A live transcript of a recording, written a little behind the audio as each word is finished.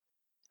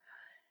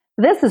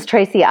This is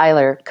Tracy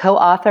Eiler,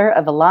 co-author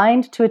of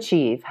Aligned to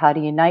Achieve, How to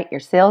Unite Your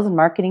Sales and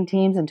Marketing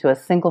Teams into a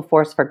Single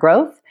Force for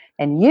Growth.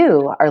 And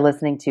you are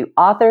listening to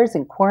Authors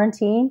in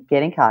Quarantine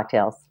Getting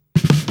Cocktails.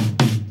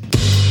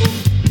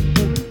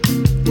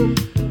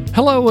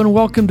 Hello and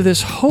welcome to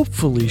this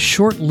hopefully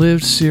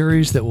short-lived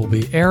series that will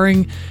be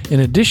airing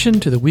in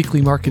addition to the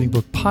weekly Marketing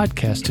Book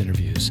podcast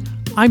interviews.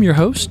 I'm your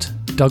host,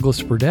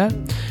 Douglas Burdett,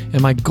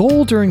 and my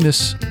goal during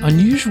this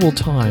unusual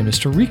time is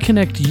to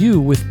reconnect you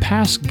with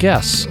past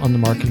guests on the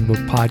Marketing Book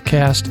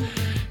podcast,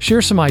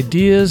 share some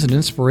ideas and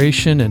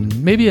inspiration,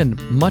 and maybe a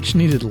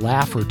much-needed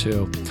laugh or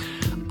two.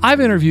 I've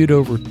interviewed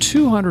over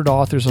 200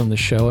 authors on the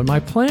show, and my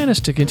plan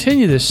is to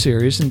continue this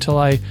series until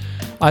I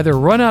either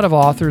run out of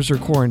authors or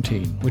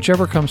quarantine,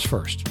 whichever comes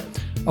first.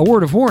 A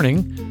word of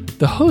warning,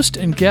 the host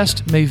and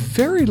guest may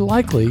very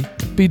likely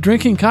be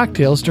drinking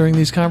cocktails during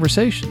these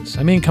conversations.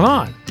 I mean, come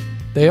on.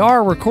 They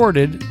are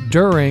recorded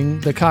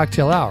during the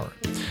cocktail hour.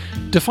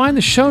 To find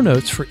the show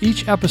notes for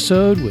each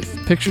episode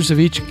with pictures of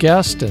each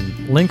guest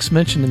and links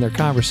mentioned in their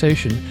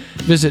conversation,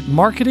 visit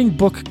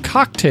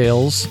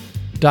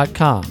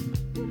marketingbookcocktails.com.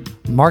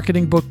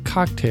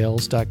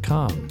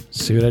 marketingbookcocktails.com.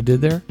 See what I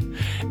did there?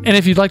 And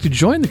if you'd like to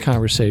join the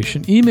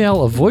conversation,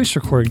 email a voice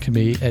recording to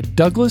me at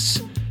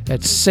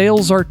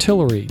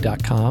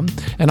douglas@salesartillery.com,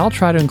 and I'll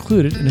try to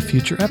include it in a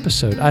future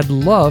episode. I'd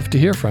love to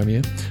hear from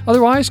you.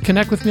 Otherwise,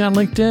 connect with me on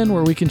LinkedIn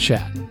where we can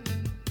chat.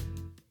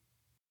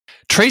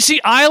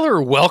 Tracy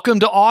Eiler, welcome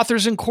to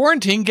Authors in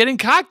Quarantine Getting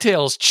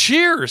Cocktails.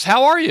 Cheers.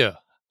 How are you?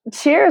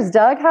 Cheers,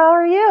 Doug. How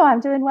are you? I'm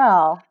doing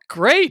well.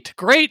 Great.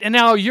 And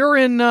now you're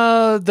in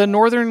the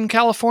Northern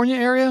California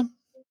area?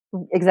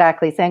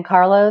 Exactly. San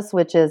Carlos,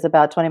 which is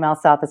about 20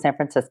 miles south of San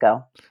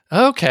Francisco.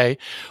 Okay.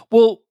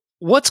 Well,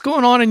 what's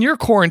going on in your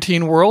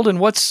quarantine world, and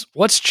what's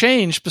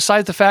changed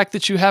besides the fact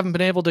that you haven't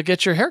been able to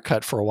get your hair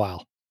cut for a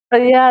while?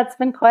 Yeah, it's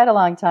been quite a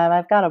long time.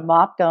 I've got a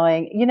mop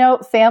going.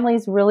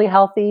 Family's really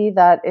healthy.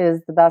 That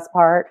is the best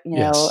part,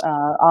 Yes.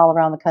 all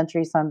around the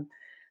country. So I'm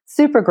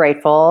super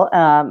grateful.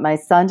 My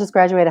son just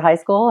graduated high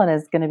school and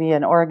is going to be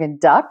an Oregon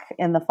Duck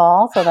in the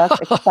fall. So that's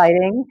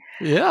exciting.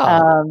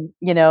 Yeah.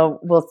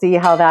 We'll see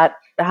how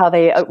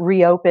they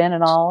reopen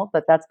and all,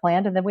 but that's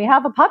planned. And then we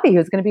have a puppy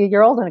who's going to be a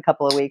year old in a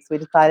couple of weeks. We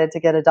decided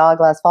to get a dog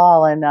last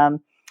fall, and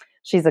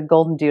she's a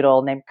golden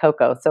doodle named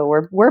Coco. So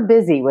we're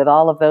busy with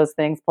all of those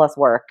things plus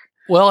work.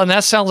 Well, and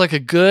that sounds like a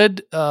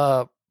good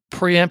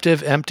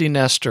preemptive empty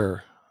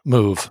nester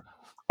move.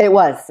 It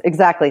was.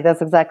 Exactly.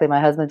 That's exactly. My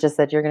husband just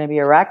said, you're going to be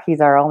a wreck.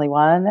 He's our only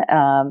one.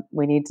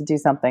 We need to do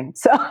something.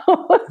 So,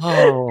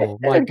 oh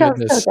my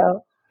goodness.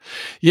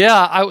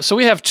 Yeah. So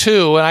we have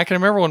two, and I can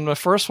remember when the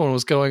first one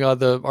was going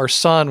on, our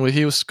son, when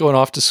he was going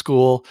off to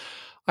school,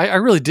 I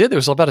really did. There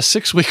was about a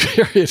 6-week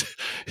period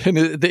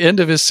in the end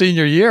of his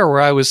senior year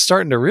where I was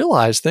starting to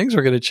realize things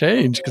were going to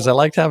change because I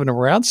liked having him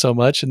around so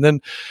much. And then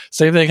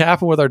same thing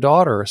happened with our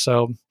daughter.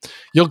 So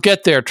you'll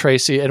get there,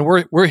 Tracy, and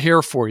we're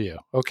here for you.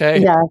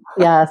 Okay.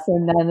 Yes.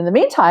 And then in the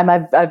meantime,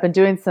 I've been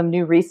doing some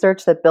new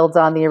research that builds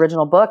on the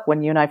original book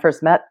when you and I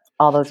first met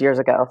all those years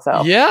ago.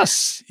 So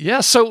yes.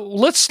 So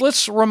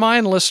let's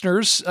remind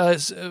listeners.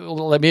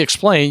 Let me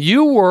explain.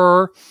 You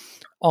were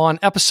on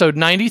episode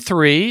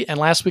 93, and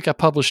last week I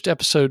published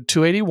episode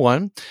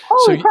 281.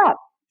 Holy crap.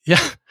 Yeah.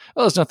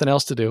 Well, there's nothing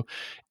else to do.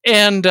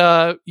 And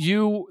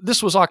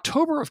this was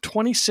October of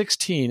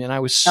 2016, and I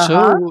was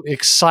so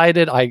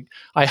excited. I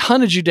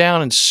hunted you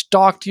down and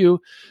stalked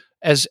you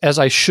as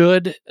I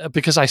should,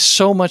 because I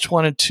so much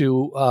wanted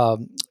to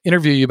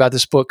interview you about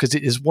this book because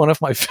it is one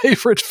of my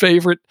favorite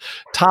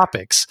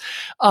topics.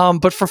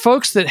 But for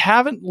folks that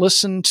haven't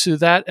listened to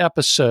that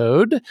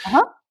episode,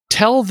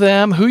 tell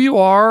them who you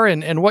are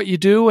and what you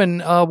do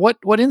and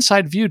what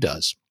Inside View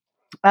does.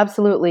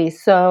 Absolutely.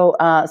 So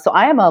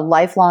I am a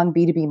lifelong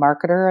B2B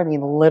marketer. I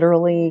mean,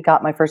 literally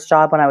got my first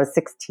job when I was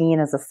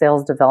 16 as a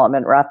sales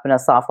development rep in a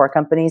software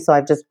company. So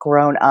I've just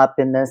grown up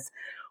in this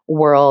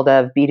world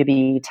of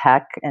B2B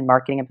tech and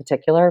marketing in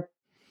particular.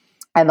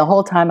 And the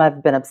whole time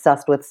I've been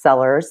obsessed with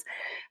sellers.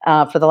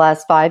 For the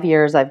last 5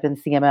 years, I've been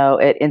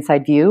CMO at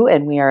Inside View,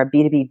 and we are a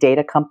B2B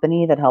data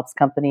company that helps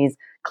companies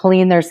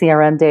clean their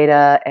CRM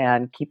data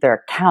and keep their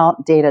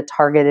account data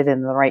targeted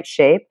in the right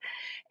shape.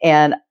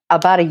 And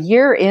about a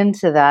year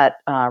into that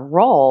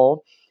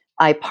role,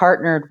 I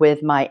partnered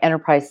with my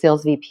enterprise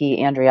sales VP,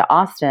 Andrea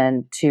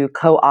Austin, to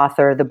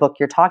co-author the book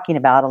you're talking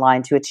about,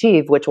 Aligned to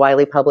Achieve, which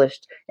Wiley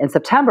published in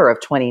September of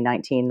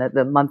 2019,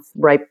 the month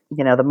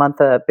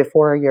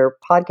before your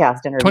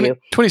podcast interview.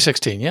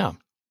 2016, yeah.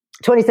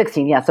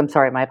 2016, yes. I'm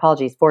sorry, my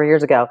apologies. 4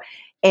 years ago.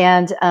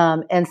 And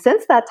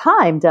since that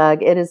time,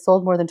 Doug, it has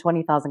sold more than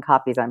 20,000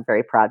 copies. I'm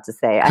very proud to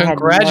say.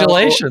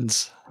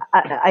 Congratulations.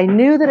 I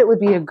knew that it would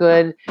be a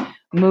good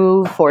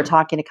move for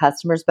talking to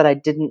customers, but I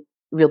didn't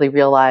really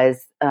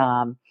realize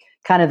kind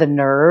of the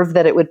nerve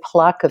that it would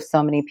pluck of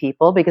so many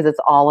people, because it's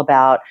all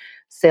about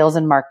sales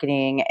and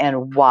marketing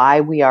and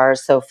why we are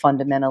so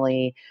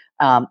fundamentally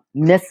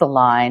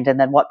misaligned, and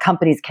then what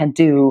companies can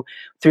do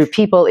through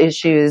people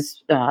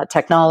issues,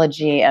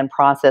 technology, and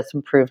process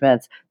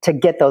improvements to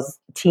get those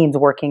teams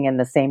working in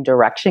the same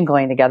direction,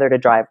 going together to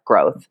drive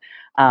growth.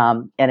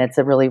 And it's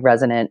a really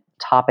resonant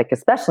topic,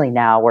 especially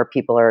now where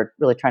people are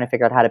really trying to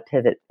figure out how to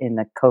pivot in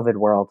the COVID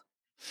world.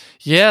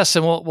 Yes,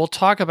 and we'll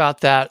talk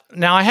about that.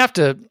 Now, I have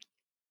to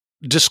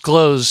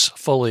disclose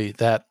fully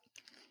that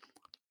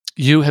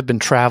you have been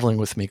traveling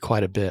with me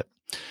quite a bit.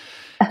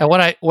 And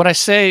what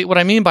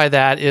I mean by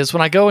that is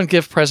when I go and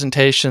give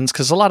presentations,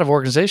 because a lot of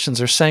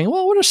organizations are saying,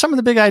 well, what are some of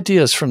the big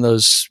ideas from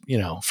those,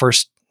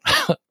 first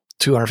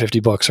 250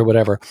 books or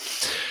whatever,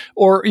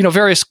 or,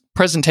 various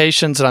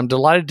presentations that I'm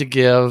delighted to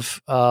give.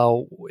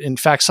 In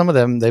fact, some of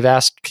them, they've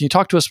asked, can you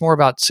talk to us more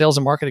about sales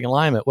and marketing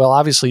alignment? Well,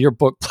 obviously your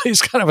book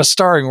plays kind of a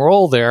starring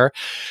role there,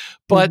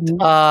 but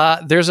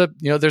there's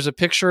a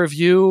picture of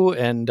you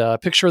and a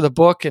picture of the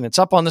book, and it's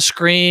up on the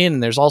screen.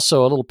 And there's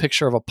also a little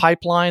picture of a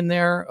pipeline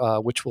there,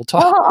 which we'll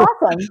talk. Oh,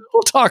 awesome.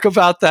 We'll talk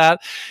about that.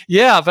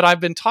 Yeah, but I've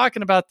been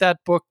talking about that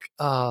book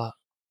a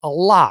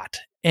lot.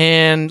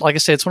 And like I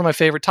say, it's one of my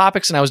favorite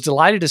topics. And I was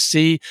delighted to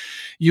see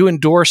you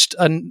endorsed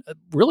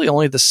really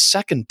only the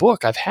second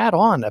book I've had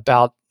on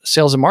about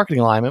sales and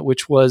marketing alignment,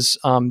 which was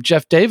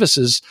Jeff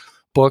Davis's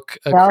book,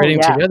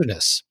 Creating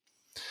Togetherness.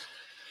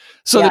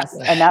 So yes,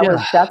 and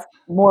that's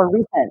more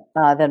recent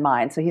than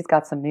mine. So he's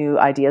got some new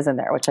ideas in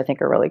there, which I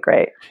think are really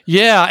great.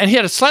 Yeah, and he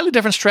had a slightly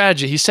different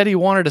strategy. He said he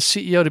wanted a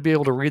CEO to be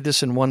able to read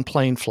this in one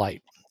plane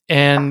flight.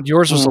 And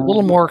yours was a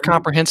little more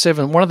comprehensive.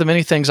 And one of the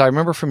many things I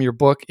remember from your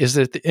book is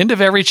that at the end of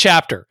every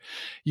chapter,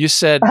 you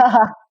said,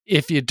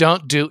 if you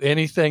don't do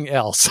anything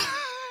else,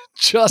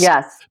 just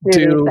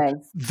do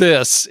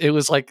this. It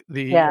was like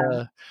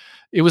the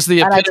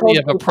epitome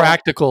of a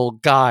practical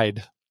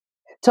guide.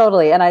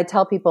 Totally. And I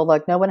tell people,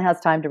 look, no one has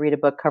time to read a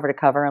book cover to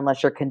cover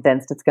unless you're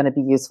convinced it's going to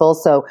be useful.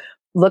 So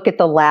look at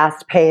the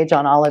last page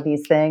on all of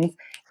these things.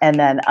 And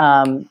then...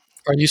 are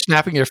you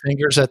snapping your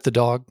fingers at the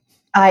dog?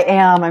 I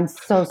am. I'm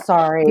so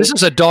sorry. This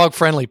is a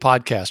dog-friendly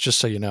podcast, just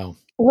so you know.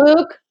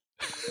 Luke,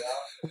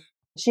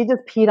 she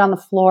just peed on the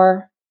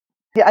floor.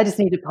 Yeah, I just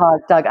need to pause,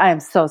 Doug. I am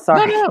so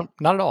sorry. No,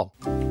 not at all.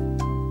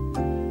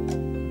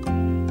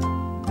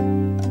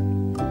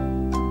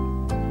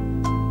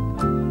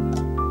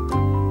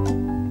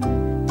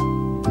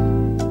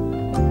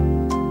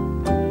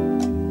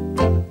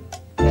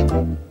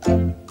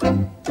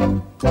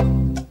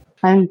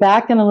 I'm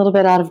back and a little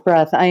bit out of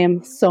breath. I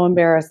am so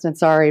embarrassed and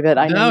sorry, but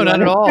I know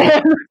not at all.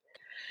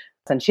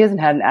 And she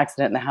hasn't had an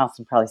accident in the house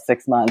in probably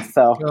 6 months.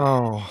 So,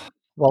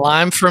 well,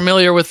 I'm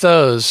familiar with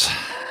those.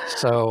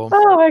 So,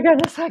 oh my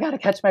goodness, I got to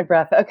catch my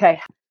breath.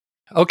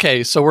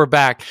 Okay, so we're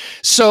back.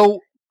 So,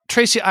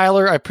 Tracy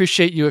Eiler, I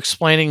appreciate you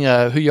explaining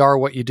who you are,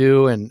 what you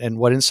do, and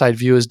what Inside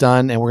View has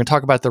done. And we're going to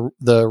talk about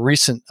the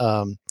recent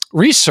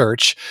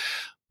research.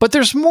 But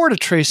there's more to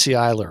Tracy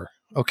Eiler,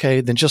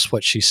 okay, than just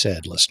what she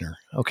said, listener,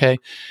 okay?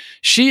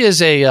 She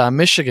is a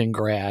Michigan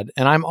grad,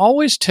 and I'm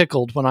always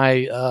tickled when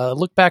I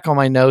look back on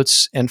my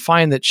notes and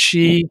find that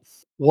she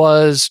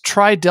was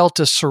Tri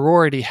Delta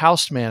sorority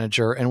house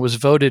manager and was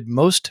voted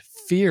most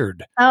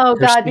feared. Oh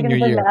God, you're going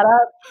to bring that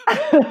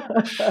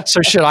up?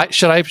 So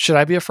should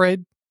I be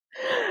afraid?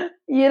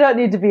 You don't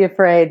need to be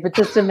afraid, but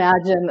just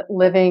imagine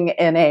living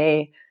in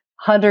a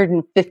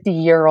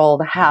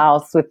 150-year-old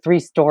house with 3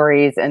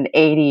 stories and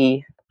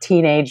 80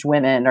 teenage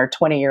women or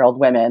 20-year-old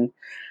women,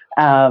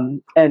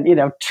 and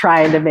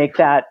trying to make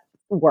that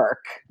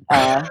work.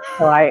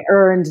 So I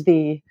earned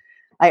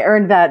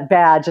that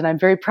badge, and I'm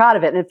very proud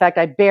of it. And in fact,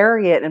 I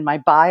bury it in my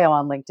bio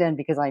on LinkedIn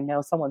because I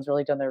know someone's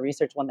really done their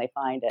research when they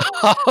find it.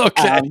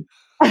 Okay.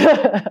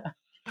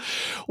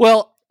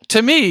 Well,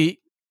 to me,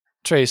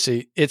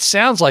 Tracy, it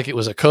sounds like it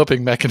was a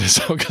coping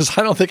mechanism because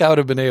I don't think I would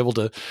have been able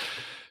to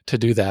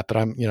do that. But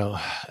I'm,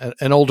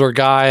 an older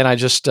guy, and I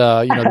just,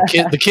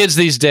 the kids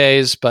these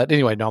days. But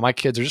anyway, no, my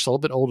kids are just a little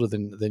bit older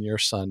than your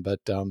son. But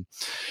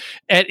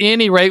at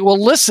any rate,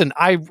 well, listen,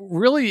 I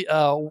really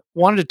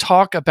wanted to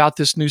talk about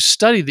this new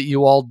study that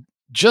you all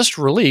just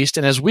released.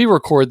 And as we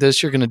record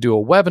this, you're going to do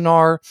a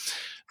webinar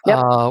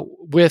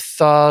with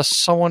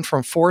someone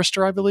from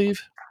Forrester, I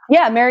believe.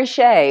 Yeah, Mary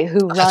Shea,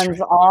 who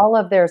runs all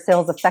of their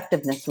sales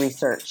effectiveness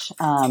research.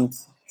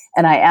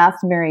 And I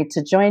asked Mary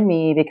to join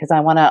me because I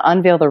want to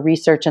unveil the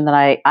research, and then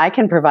I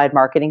can provide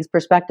marketing's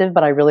perspective,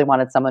 but I really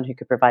wanted someone who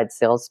could provide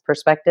sales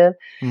perspective.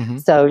 Mm-hmm.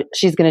 So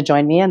she's going to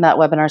join me, and that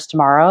webinar's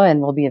tomorrow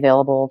and will be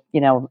available,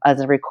 as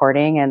a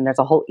recording. And there's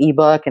a whole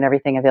ebook and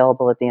everything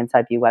available at the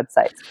Inside View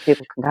website. So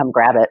people can come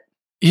grab it.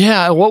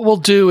 Yeah, what we'll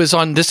do is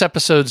on this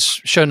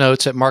episode's show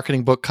notes at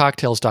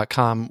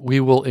marketingbookcocktails.com, we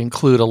will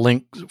include a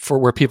link for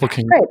where people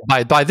can,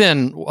 by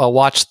then,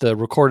 watch the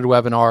recorded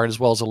webinar, as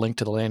well as a link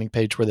to the landing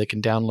page where they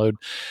can download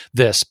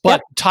this.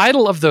 But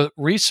title of the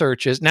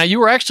research is, now you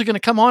were actually going to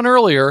come on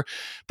earlier,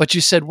 but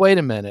you said, wait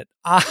a minute,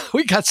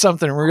 we got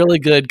something really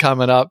good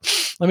coming up.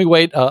 Let me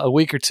wait a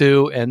week or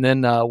two, and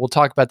then we'll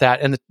talk about that.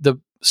 And the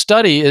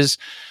study is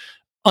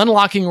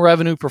Unlocking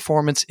Revenue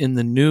Performance in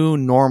the New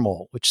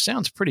Normal, which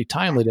sounds pretty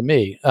timely to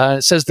me.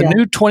 It says the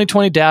new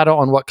 2020 data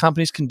on what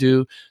companies can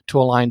do to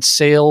align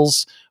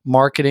sales,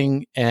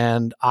 marketing,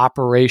 and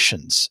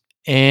operations.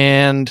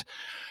 And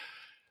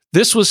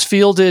this was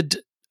fielded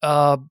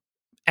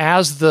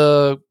as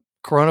the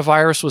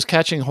coronavirus was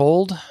catching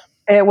hold.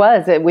 It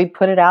was. We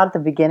put it out at the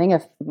beginning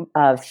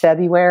of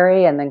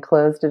February and then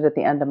closed it at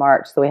the end of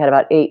March. So we had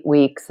about 8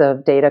 weeks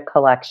of data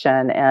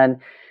collection, and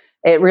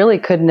it really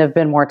couldn't have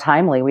been more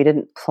timely. We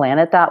didn't plan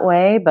it that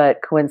way,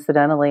 but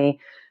coincidentally,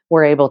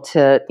 we're able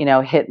to,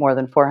 hit more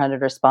than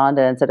 400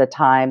 respondents at a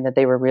time that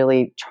they were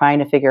really trying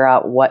to figure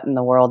out what in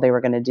the world they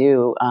were going to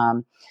do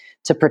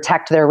to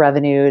protect their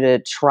revenue, to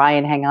try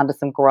and hang on to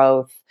some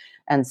growth,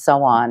 and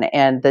so on.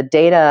 And the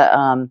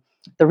data,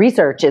 the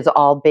research is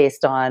all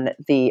based on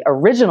the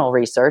original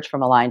research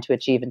from Align to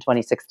Achieve in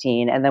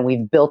 2016. And then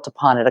we've built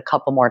upon it a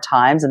couple more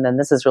times. And then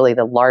this is really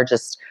the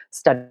largest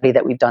study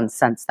that we've done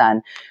since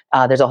then.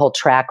 There's a whole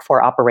track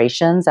for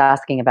operations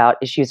asking about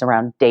issues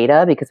around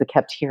data, because we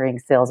kept hearing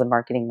sales and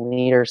marketing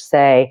leaders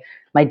say,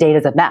 my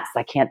data's a mess.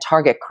 I can't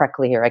target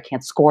correctly, or I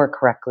can't score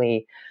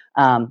correctly.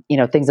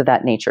 Things of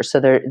that nature. So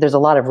there's a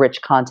lot of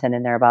rich content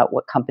in there about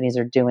what companies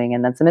are doing.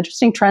 And then some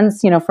interesting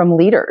trends, from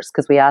leaders,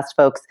 because we asked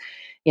folks,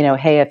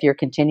 hey, if you're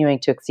continuing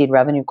to exceed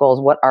revenue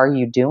goals, what are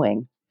you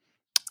doing?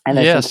 And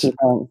there's some key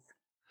things.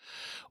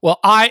 Well,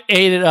 I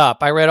ate it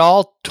up. I read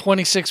all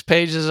 26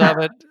 pages of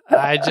it.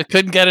 I just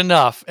couldn't get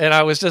enough. And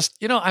I was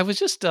just,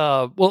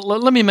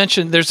 let me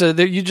mention,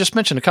 you just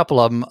mentioned a couple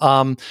of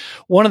them.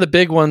 One of the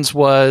big ones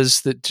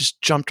was that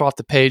just jumped off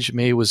the page at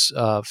me was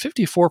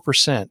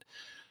 54%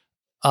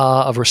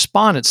 of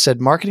respondents said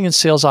marketing and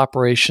sales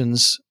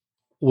operations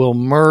will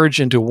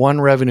merge into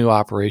one revenue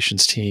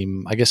operations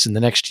team, I guess, in the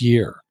next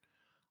year.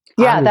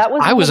 Yeah,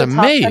 I was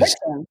amazed.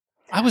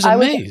 I was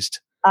amazed.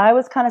 I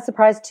was kind of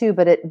surprised too,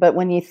 but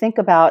when you think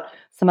about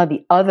some of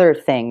the other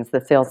things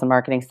that sales and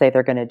marketing say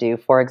they're going to do,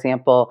 for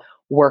example,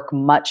 work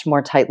much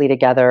more tightly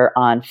together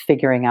on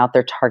figuring out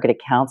their target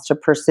accounts to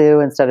pursue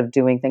instead of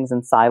doing things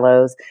in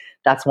silos.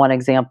 That's one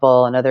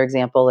example. Another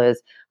example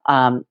is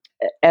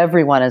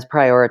every persona is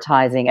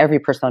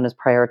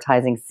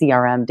prioritizing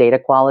CRM data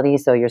quality.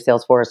 So your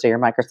Salesforce or your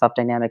Microsoft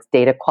Dynamics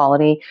data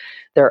quality,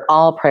 they're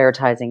all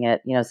prioritizing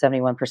it,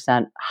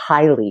 71%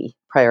 highly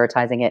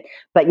prioritizing it,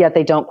 but yet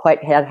they don't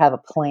quite have a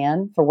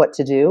plan for what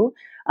to do.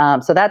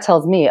 So that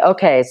tells me,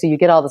 okay, so you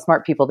get all the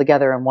smart people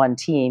together in one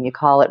team, you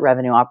call it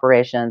revenue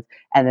operations,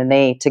 and then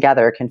they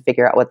together can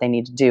figure out what they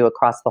need to do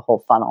across the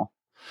whole funnel.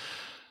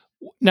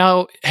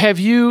 Now,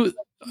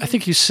 I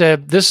think you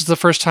said this is the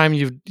first time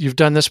you've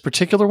done this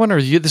particular one,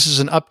 or this is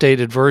an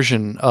updated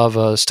version of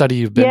a study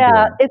you've been doing?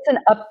 Yeah, it's an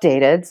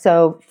updated.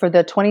 So for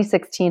the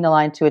 2016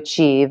 Align to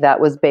Achieve,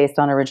 that was based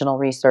on original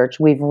research.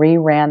 We've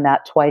reran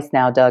that twice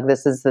now, Doug.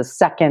 This is the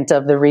second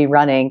of the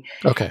rerunning,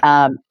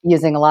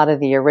 using a lot of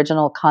the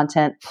original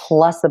content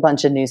plus a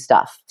bunch of new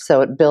stuff.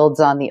 So it builds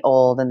on the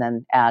old and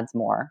then adds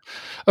more.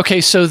 Okay,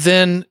 so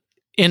then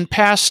in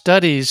past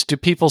studies, do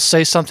people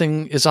say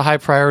something is a high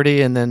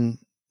priority and then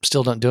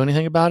still don't do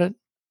anything about it?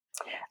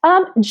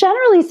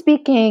 Generally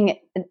speaking,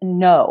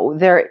 no.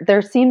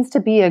 There seems to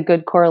be a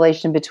good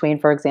correlation between,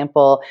 for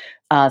example,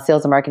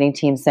 sales and marketing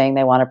teams saying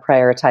they want to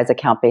prioritize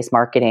account-based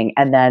marketing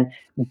and then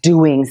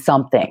doing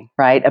something,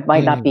 right? It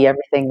might not be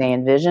everything they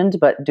envisioned,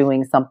 but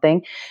doing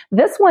something.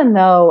 This one,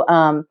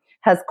 though,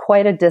 has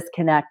quite a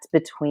disconnect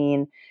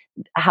between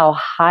how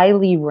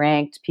highly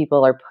ranked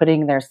people are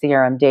putting their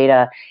CRM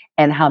data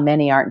and how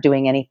many aren't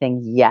doing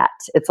anything yet.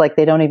 It's like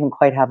they don't even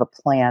quite have a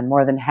plan.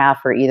 More than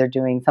half are either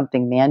doing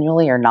something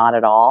manually or not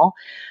at all.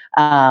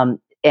 I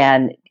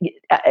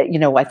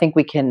think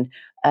we can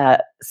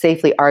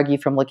safely argue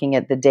from looking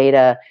at the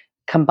data,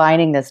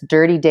 combining this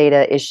dirty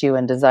data issue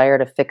and desire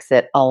to fix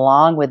it,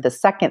 along with the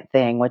second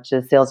thing, which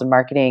is sales and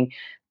marketing.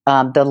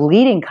 The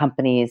leading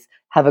companies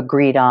have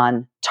agreed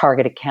on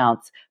target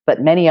accounts,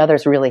 but many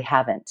others really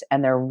haven't.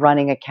 And they're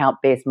running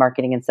account-based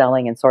marketing and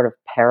selling in sort of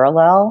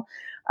parallel,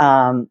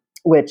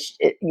 which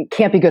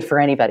can't be good for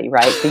anybody,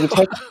 right? So you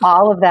take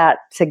all of that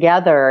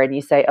together and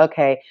you say,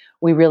 okay,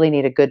 we really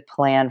need a good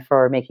plan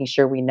for making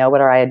sure we know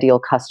what our ideal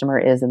customer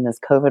is in this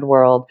COVID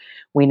world.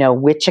 We know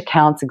which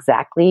accounts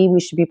exactly we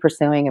should be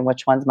pursuing and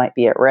which ones might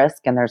be at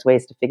risk. And there's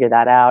ways to figure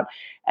that out.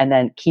 And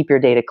then keep your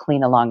data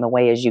clean along the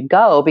way as you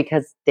go,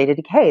 because data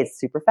decays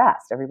super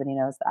fast. Everybody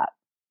knows that.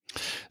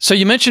 So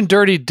you mentioned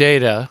dirty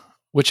data,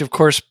 which of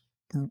course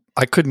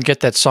I couldn't get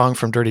that song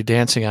from Dirty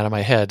Dancing out of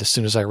my head as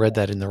soon as I read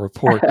that in the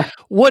report.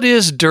 What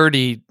is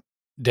dirty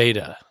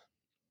data?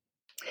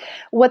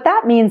 What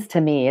that means to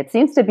me, it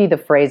seems to be the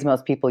phrase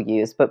most people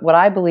use, but what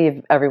I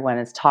believe everyone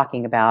is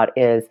talking about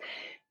is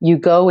you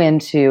go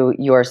into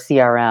your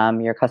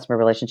CRM, your customer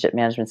relationship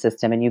management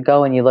system, and you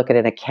go and you look at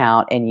an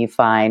account and you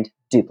find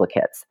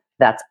duplicates.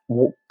 That's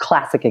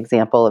classic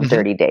example of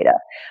dirty data.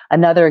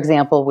 Another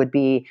example would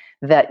be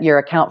that your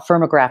account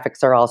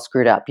firmographics are all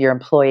screwed up. Your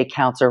employee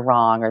counts are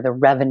wrong, or the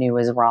revenue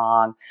is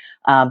wrong.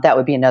 That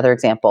would be another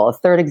example. A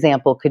third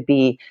example could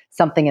be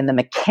something in the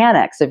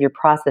mechanics of your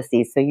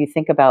processes. So you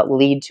think about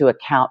lead to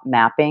account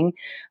mapping.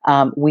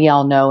 We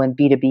all know in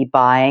B2B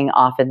buying,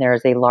 often there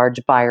is a large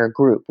buyer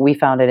group. We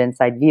found at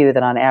Inside View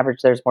that on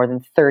average, there's more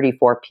than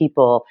 34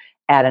 people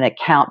at an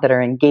account that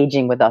are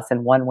engaging with us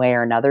in one way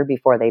or another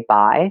before they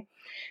buy.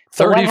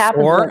 So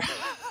 34?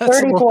 That's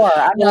 34.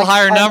 a little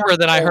higher number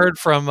than I heard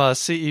from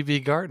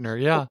CEB Gartner.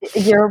 Yeah.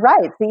 You're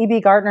right.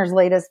 CEB Gartner's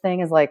latest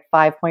thing is like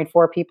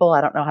 5.4 people.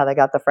 I don't know how they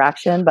got the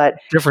fraction, but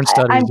different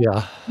studies. I'm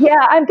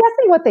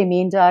guessing what they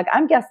mean, Doug.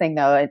 I'm guessing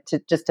though,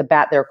 to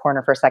bat their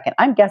corner for a second,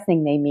 I'm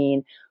guessing they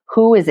mean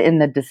who is in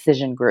the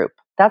decision group.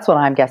 That's what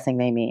I'm guessing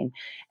they mean.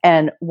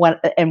 And when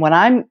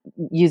I'm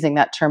using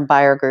that term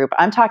buyer group,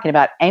 I'm talking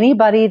about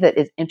anybody that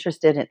is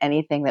interested in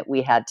anything that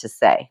we had to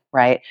say,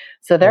 right?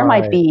 So there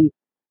might be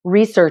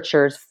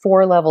researchers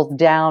 4 levels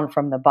down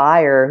from the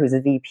buyer who's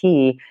a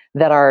VP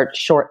that are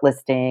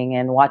shortlisting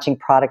and watching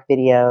product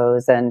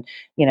videos and,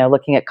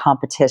 looking at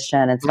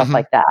competition and stuff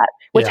like that,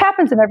 which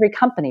happens in every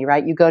company,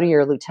 right? You go to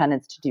your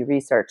lieutenants to do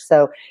research.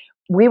 So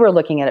we were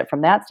looking at it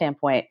from that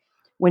standpoint.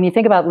 When you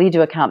think about lead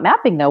to account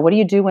mapping, though, what do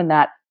you do when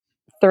that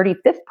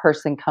 35th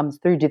person comes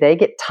through? Do they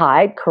get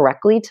tied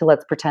correctly to,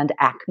 let's pretend,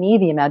 Acme,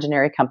 the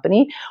imaginary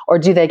company, or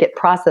do they get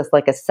processed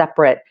like a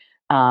separate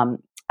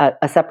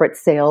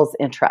sales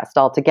interest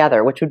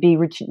altogether, which would be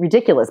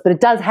ridiculous, but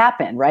it does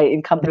happen, right,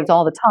 in companies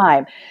all the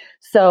time.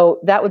 So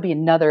that would be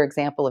another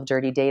example of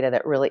dirty data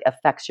that really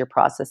affects your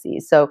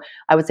processes. So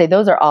I would say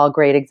those are all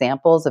great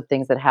examples of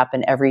things that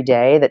happen every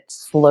day that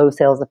slow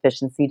sales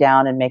efficiency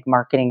down and make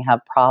marketing have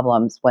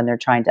problems when they're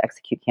trying to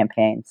execute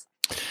campaigns.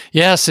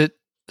 Yes, it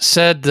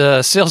said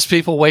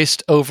salespeople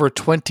waste over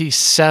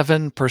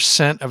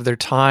 27% of their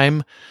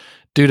time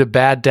due to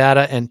bad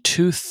data, and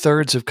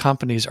 2/3 of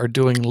companies are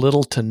doing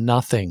little to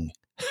nothing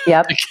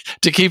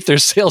to keep their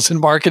sales and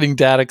marketing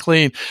data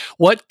clean.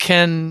 What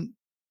can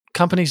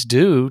companies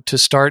do to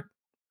start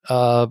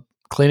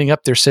cleaning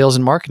up their sales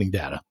and marketing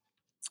data?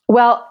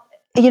 Well,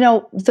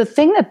 the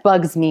thing that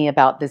bugs me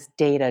about this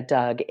data,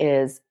 Doug,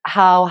 is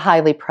how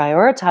highly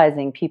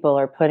prioritizing people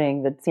are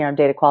putting the CRM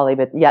data quality,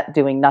 but yet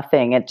doing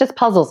nothing. It just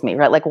puzzles me,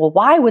 right? Like, well,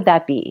 why would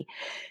that be?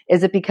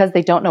 Is it because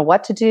they don't know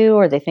what to do,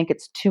 or they think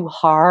it's too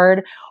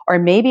hard, or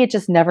maybe it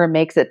just never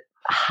makes it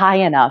high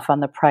enough on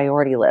the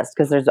priority list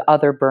because there's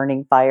other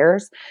burning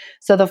fires?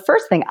 So the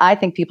first thing I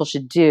think people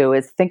should do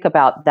is think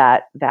about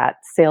that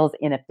sales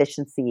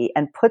inefficiency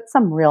and put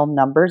some real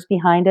numbers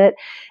behind it.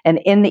 And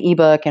in the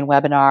ebook and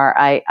webinar,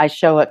 I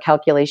show a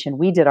calculation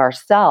we did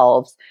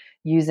ourselves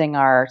using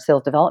our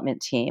sales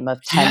development team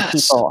of 10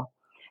 people.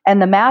 And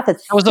the math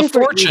is was a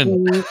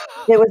fortune. Easy.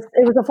 It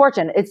was a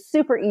fortune. It's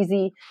super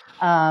easy,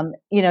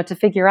 to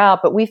figure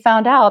out. But we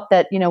found out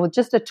that, with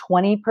just a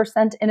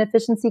 20%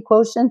 inefficiency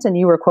quotient, and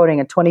you were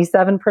quoting a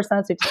 27%,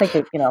 so just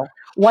think,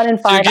 1 in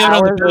 5 so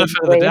hours. The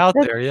benefit of the doubt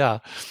there, yeah.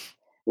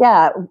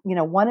 Yeah,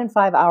 1 in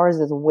 5 hours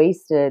is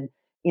wasted,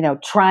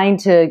 trying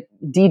to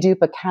dedupe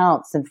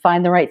accounts and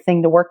find the right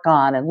thing to work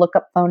on and look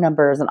up phone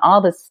numbers and all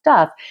this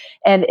stuff.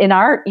 And in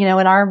our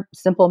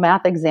simple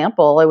math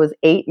example, it was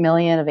 8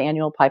 million of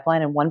annual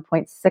pipeline and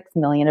 1.6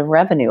 million of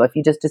revenue if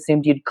you just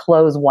assumed you'd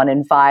close 1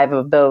 in 5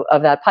 of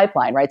that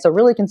pipeline, right? So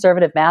really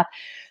conservative math.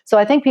 So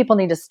I think people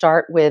need to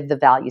start with the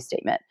value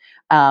statement.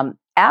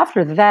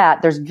 After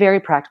that, there's very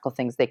practical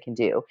things they can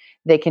do.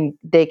 They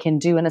can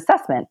do an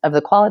assessment of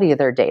the quality of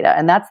their data.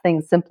 And that's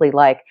things simply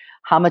like,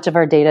 how much of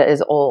our data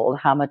is old?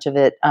 How much of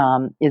it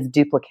is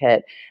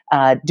duplicate?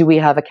 Do we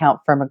have account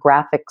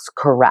firmographics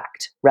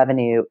correct?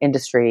 Revenue,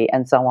 industry,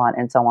 and so on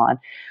and so on.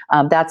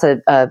 That's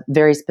a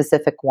very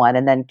specific one.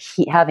 And then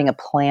having a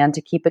plan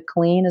to keep it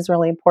clean is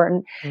really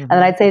important. And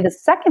then I'd say the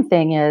second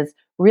thing is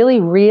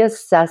really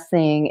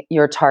reassessing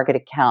your target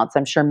accounts.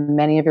 I'm sure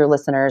many of your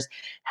listeners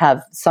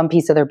have some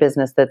piece of their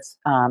business that's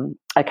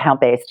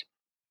account-based.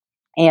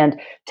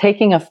 And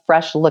taking a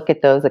fresh look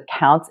at those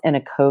accounts in a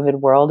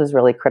COVID world is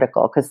really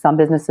critical, because some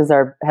businesses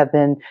have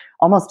been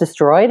almost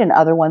destroyed and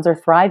other ones are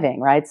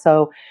thriving, right?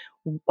 So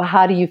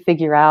how do you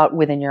figure out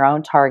within your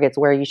own targets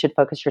where you should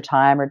focus your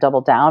time or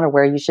double down, or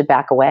where you should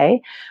back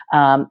away?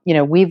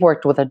 We've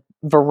worked with a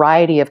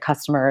variety of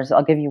customers.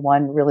 I'll give you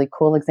one really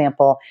cool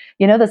example.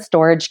 The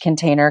storage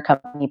container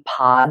company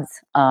Pods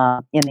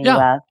in the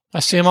US? I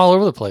see them all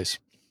over the place.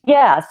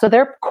 Yeah. So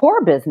their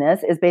core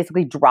business is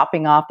basically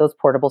dropping off those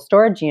portable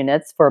storage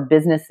units for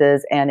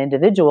businesses and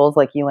individuals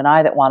like you and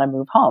I that want to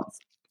move homes,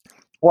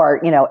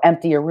 or,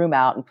 empty your room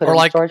out and put it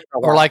in storage for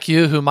a while. Or like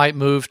you, who might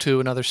move to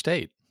another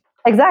state.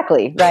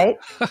 Exactly. Right.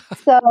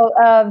 So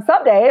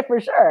someday, for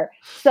sure.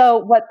 So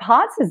what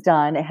Pods has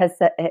done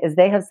is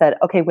they have said,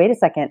 okay, wait a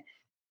second.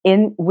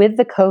 With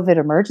the COVID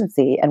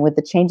emergency and with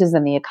the changes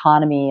in the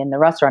economy and the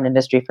restaurant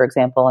industry, for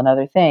example, and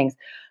other things,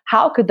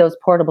 how could those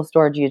portable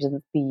storage units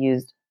be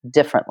used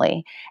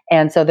differently.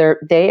 And so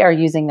they are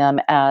using them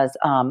as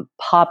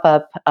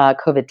pop-up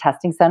COVID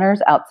testing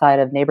centers outside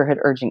of neighborhood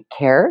urgent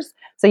cares.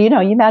 So, you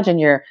imagine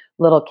your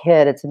little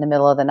kid, it's in the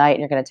middle of the night and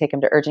you're going to take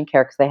them to urgent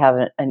care because they have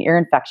an ear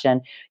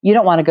infection. You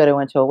don't want to go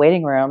into a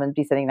waiting room and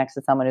be sitting next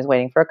to someone who's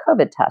waiting for a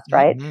COVID test,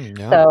 right?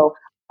 Yeah. So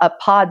a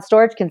pod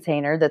storage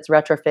container that's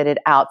retrofitted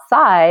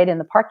outside in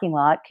the parking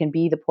lot can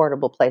be the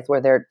portable place where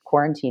they're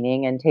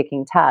quarantining and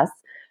taking tests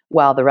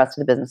while the rest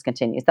of the business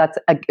continues. That's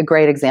a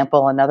great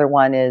example. Another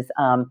one is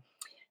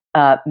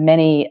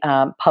many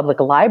public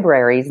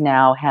libraries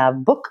now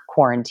have book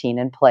quarantine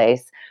in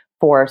place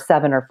for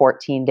 7 or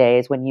 14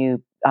 days when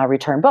you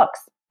return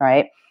books,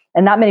 right?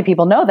 And not many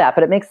people know that,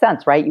 but it makes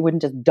sense, right? You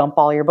wouldn't just dump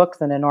all your books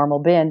in a normal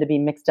bin to be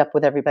mixed up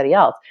with everybody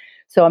else.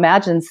 So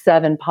imagine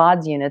 7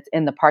 pods units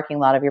in the parking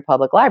lot of your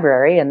public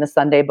library, and the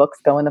Sunday books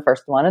go in the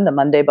first one and the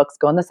Monday books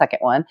go in the second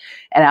one.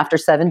 And after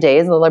 7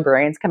 days, the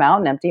librarians come out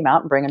and empty them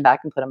out and bring them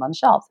back and put them on the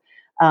shelves.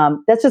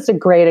 That's just a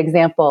great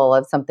example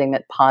of something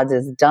that Pods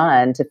has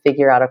done to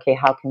figure out, okay,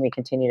 how can we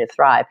continue to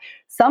thrive?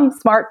 Some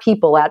smart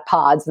people at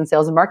Pods and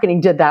sales and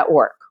marketing did that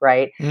work,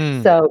 right?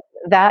 So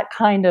that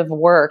kind of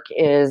work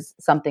is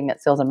something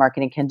that sales and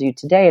marketing can do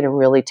today to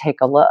really take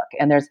a look.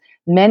 And there's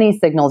many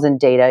signals and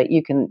data.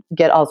 You can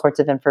get all sorts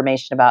of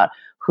information about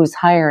who's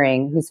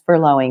hiring, who's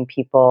furloughing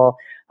people.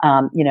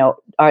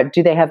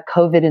 Do they have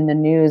COVID in the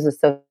news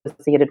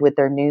associated with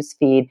their news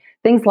feed?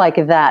 Things like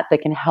that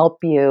can help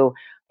you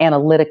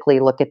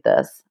analytically look at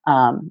this.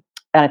 And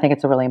I think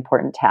it's a really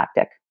important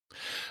tactic.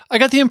 I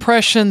got the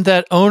impression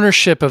that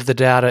ownership of the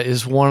data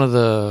is one of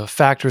the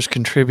factors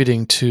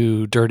contributing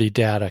to dirty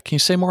data. Can you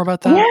say more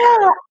about that?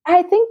 Yeah,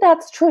 I think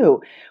that's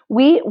true.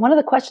 One of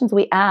the questions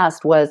we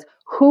asked was,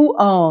 who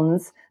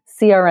owns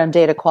CRM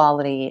data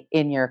quality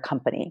in your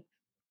company?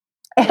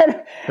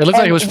 And it looked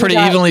like it was pretty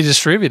evenly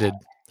distributed.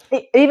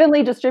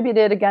 Evenly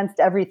distributed against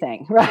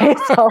everything, right?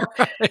 So,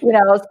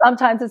 right.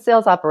 Sometimes it's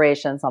sales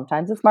operations,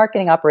 sometimes it's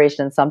marketing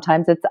operations,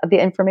 sometimes it's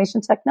the information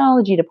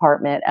technology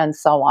department, and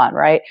so on,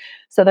 right?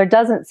 So there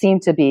doesn't seem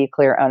to be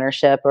clear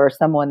ownership or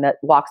someone that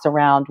walks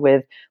around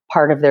with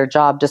part of their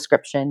job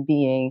description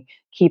being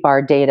keep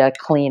our data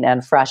clean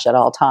and fresh at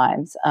all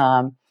times.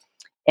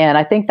 And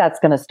I think that's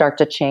going to start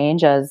to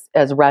change as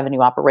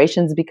revenue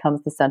operations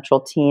becomes the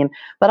central team,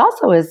 but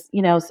also as,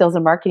 sales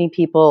and marketing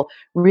people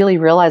really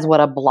realize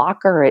what a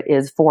blocker it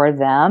is for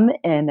them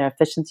and their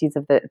efficiencies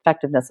of the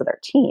effectiveness of their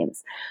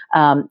teams.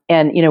 I,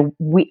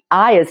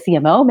 as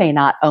CMO, may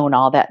not own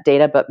all that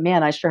data, but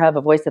man, I sure have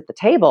a voice at the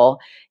table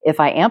if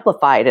I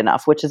amplify it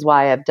enough, which is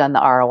why I've done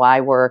the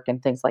ROI work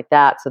and things like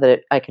that so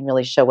that I can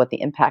really show what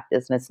the impact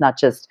is. And it's not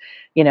just,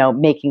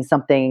 making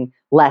something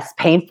less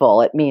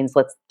painful. It means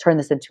let's turn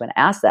this into an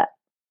asset.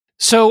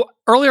 So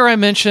earlier I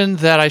mentioned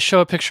that I show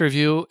a picture of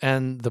you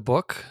and the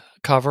book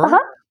cover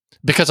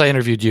because I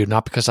interviewed you,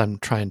 not because I'm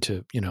trying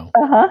to,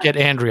 get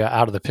Andrea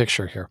out of the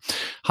picture here.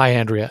 Hi,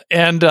 Andrea.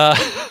 And I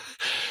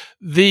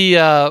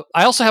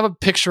also have a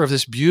picture of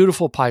this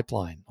beautiful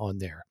pipeline on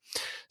there.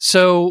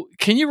 So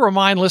can you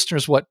remind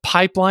listeners what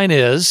pipeline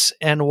is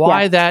and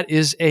why that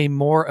is a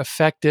more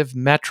effective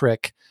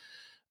metric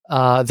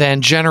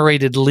than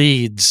generated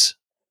leads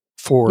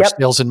for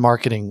sales and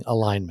marketing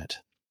alignment?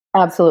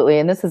 Absolutely.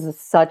 And this is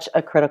such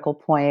a critical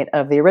point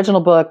of the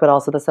original book, but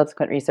also the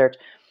subsequent research.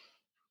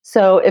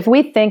 So if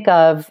we think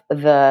of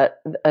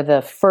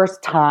the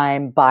first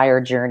time buyer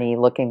journey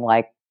looking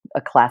like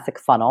a classic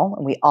funnel,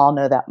 and we all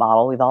know that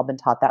model, we've all been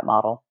taught that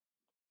model.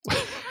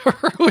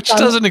 Which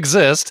doesn't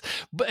exist.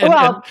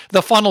 And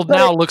the funnel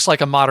now looks like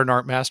a modern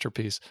art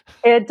masterpiece.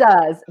 It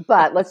does,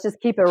 but let's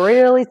just keep it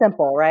really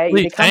simple, right?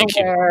 Please, you become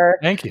aware.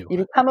 Thank you. You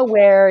become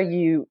aware,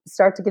 you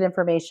start to get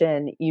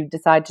information, you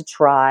decide to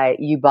try,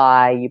 you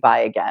buy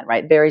again,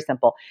 right? Very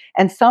simple.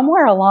 And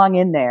somewhere along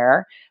in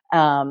there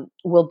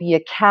will be a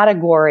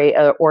category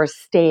or a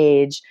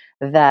stage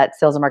that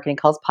sales and marketing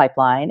calls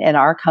pipeline. In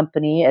our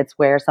company, it's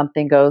where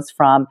something goes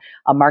from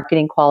a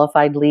marketing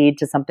qualified lead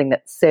to something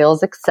that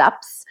sales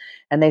accepts.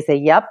 And they say,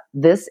 yep,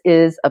 this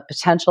is a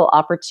potential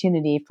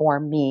opportunity for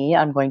me.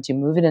 I'm going to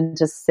move it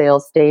into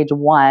sales stage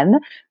 1,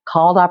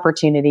 called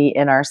opportunity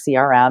in our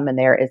CRM. And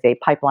there is a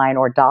pipeline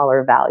or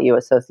dollar value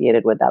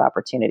associated with that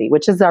opportunity,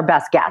 which is our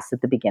best guess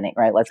at the beginning,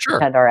 right? Let's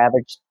pretend our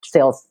average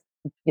sales,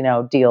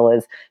 deal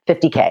is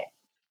 $50K.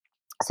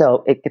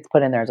 So it gets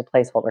put in there as a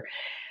placeholder.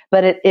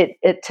 But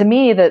it to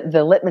me,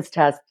 the litmus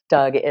test,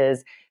 Doug,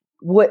 is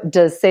what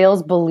does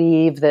sales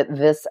believe that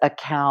this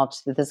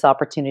account, that this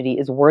opportunity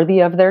is worthy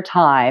of their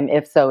time?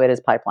 If so, it is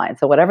pipeline.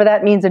 So whatever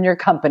that means in your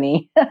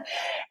company.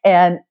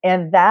 and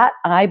that,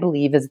 I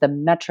believe, is the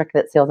metric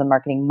that sales and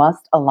marketing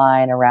must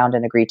align around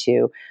and agree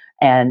to,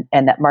 and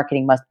that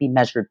marketing must be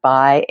measured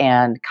by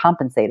and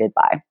compensated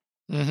by.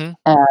 Mm-hmm.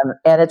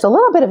 And it's a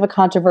little bit of a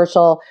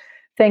controversial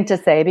thing to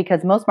say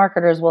because most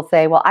marketers will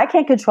say, well, I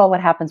can't control what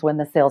happens when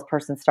the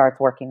salesperson starts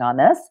working on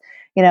this.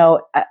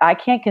 I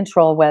can't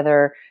control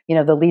whether,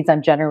 the leads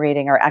I'm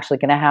generating are actually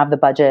going to have the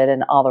budget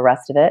and all the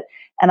rest of it.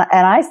 And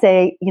I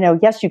say,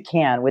 yes, you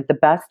can, with the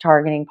best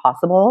targeting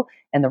possible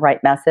and the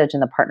right message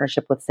and the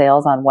partnership with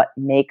sales on what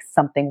makes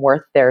something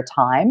worth their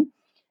time.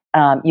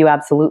 you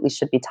absolutely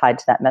should be tied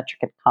to that metric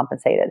and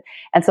compensated.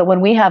 And so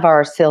when we have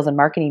our sales and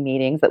marketing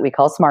meetings that we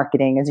call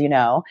smarketing, as you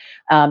know,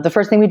 the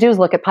first thing we do is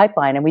look at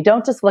pipeline, and we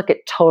don't just look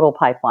at total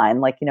pipeline.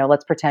 Like,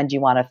 let's pretend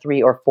you want a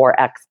 3 or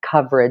 4x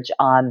coverage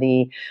on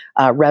the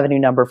revenue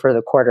number for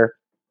the quarter,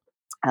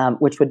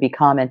 which would be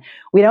common.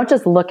 We don't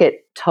just look at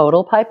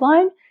total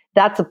pipeline.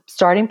 That's a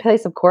starting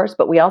place, of course,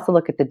 but we also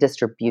look at the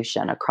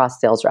distribution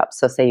across sales reps.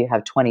 So say you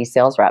have 20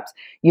 sales reps.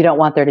 You don't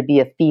want there to be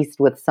a feast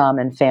with some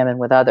and famine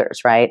with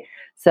others, right?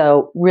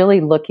 So really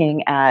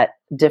looking at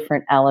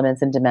different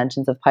elements and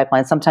dimensions of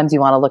pipeline. Sometimes you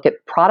want to look at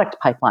product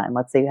pipeline.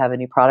 Let's say you have a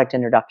new product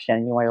introduction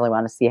and you really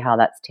want to see how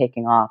that's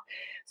taking off.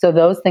 So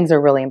those things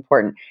are really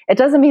important. It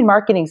doesn't mean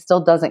marketing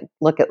still doesn't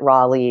look at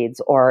raw leads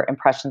or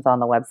impressions on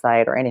the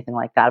website or anything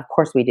like that. Of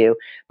course we do,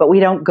 but we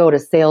don't go to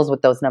sales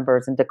with those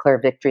numbers and declare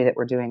victory that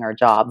we're doing our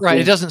job. Right.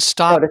 It doesn't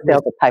stop. Go to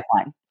sales with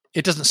pipeline.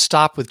 It doesn't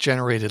stop with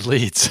generated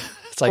leads.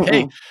 It's like,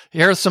 hey,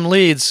 here are some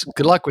leads.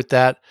 Good luck with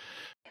that.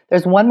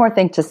 There's one more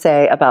thing to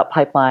say about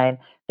pipeline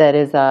that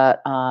is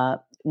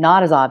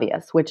not as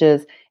obvious, which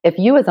is if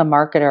you as a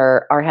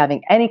marketer are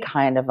having any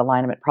kind of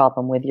alignment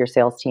problem with your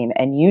sales team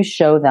and you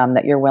show them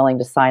that you're willing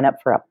to sign up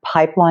for a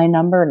pipeline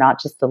number,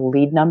 not just a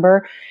lead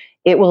number,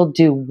 it will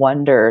do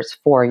wonders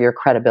for your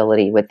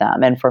credibility with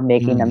them and for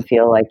making them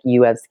feel like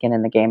you have skin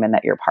in the game and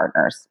that you're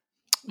partners.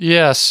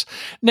 Yes.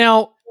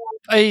 Now,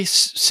 a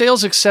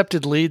sales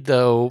accepted lead,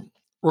 though,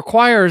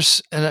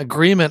 requires an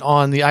agreement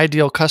on the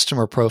ideal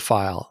customer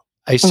profile,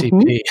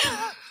 ICP.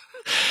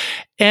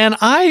 And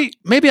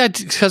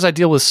because I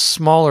deal with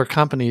smaller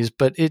companies,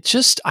 but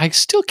I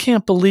still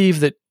can't believe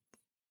that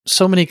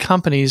so many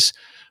companies,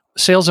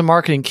 sales and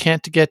marketing,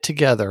 can't get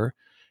together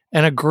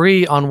and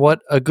agree on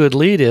what a good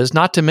lead is,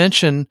 not to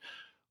mention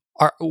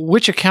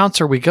which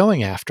accounts are we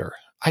going after.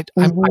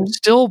 I'm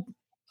still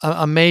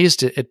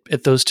amazed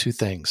at those two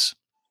things.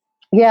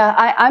 Yeah,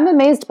 I'm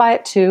amazed by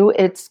it too.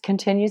 It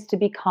continues to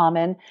be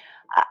common.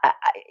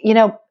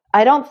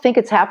 I don't think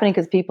it's happening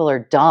because people are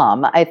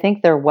dumb. I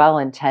think they're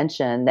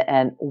well-intentioned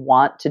and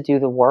want to do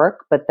the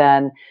work, but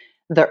then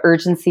the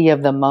urgency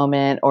of the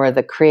moment or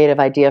the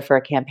creative idea for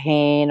a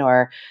campaign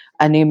or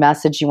a new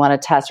message you want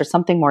to test or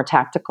something more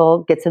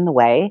tactical gets in the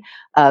way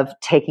of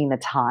taking the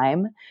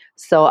time.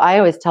 So I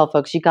always tell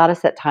folks, you got to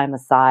set time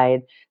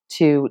aside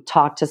to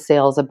talk to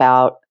sales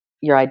about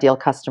your ideal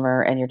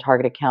customer and your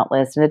target account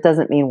list. And it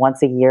doesn't mean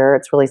once a year.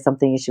 It's really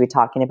something you should be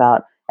talking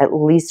about at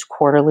least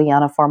quarterly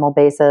on a formal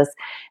basis.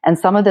 And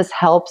some of this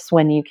helps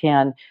when you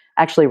can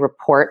actually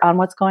report on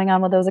what's going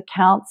on with those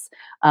accounts.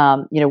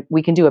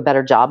 We can do a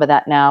better job of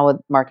that now with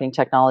marketing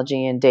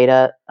technology and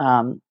data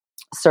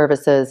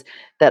services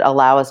that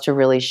allow us to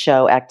really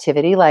show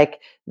activity. Like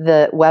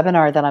the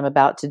webinar that I'm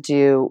about to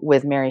do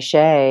with Mary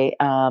Shea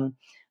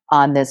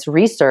on this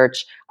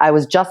research, I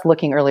was just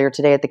looking earlier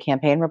today at the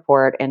campaign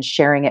report and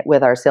sharing it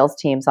with our sales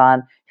teams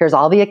on here's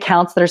all the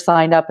accounts that are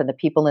signed up and the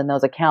people in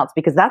those accounts,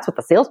 because that's what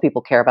the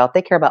salespeople care about.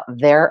 They care about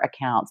their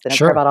accounts. They don't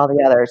care about all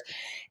the others.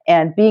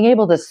 And being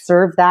able to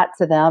serve that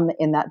to them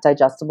in that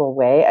digestible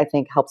way, I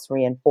think helps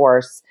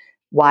reinforce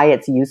why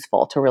it's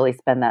useful to really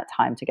spend that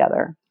time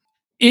together.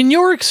 In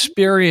your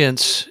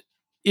experience,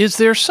 is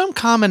there some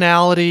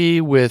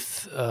commonality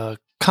with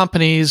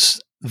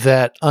companies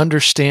that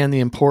understand the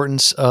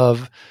importance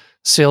of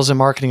sales and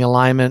marketing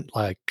alignment,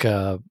 like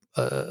a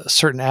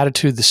certain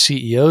attitude the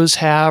CEOs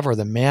have or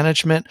the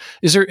management?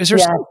 Is there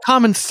some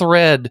common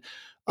thread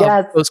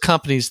of those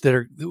companies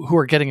who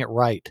are getting it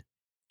right?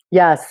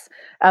 Yes,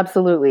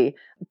 absolutely.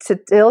 To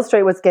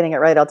illustrate what's getting it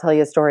right, I'll tell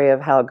you a story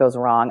of how it goes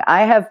wrong.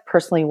 I have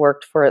personally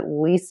worked for at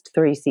least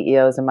 3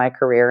 CEOs in my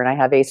career, and I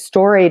have a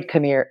storied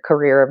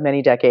career of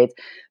many decades,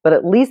 but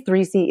at least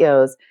 3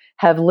 CEOs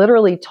have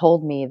literally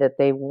told me that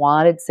they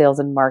wanted sales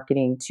and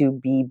marketing to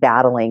be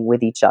battling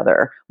with each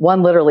other.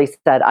 One literally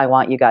said, I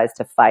want you guys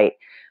to fight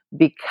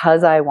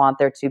because I want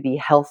there to be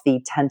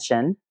healthy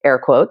tension, air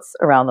quotes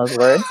around those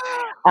words,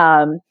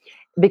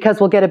 because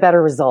we'll get a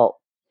better result.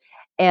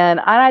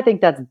 And I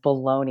think that's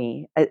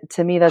baloney.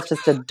 To me, that's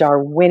just a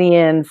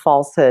Darwinian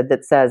falsehood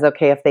that says,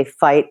 okay, if they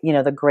fight,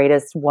 the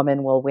greatest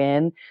woman will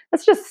win.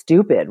 That's just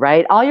stupid,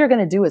 right? All you're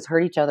going to do is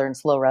hurt each other and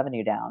slow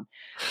revenue down.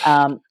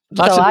 Not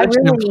to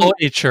mention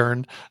employee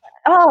churn.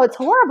 Oh, it's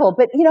horrible.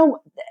 But,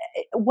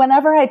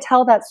 whenever I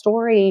tell that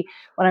story,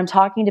 when I'm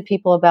talking to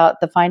people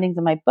about the findings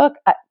of my book,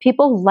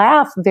 people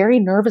laugh very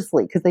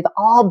nervously because they've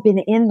all been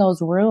in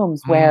those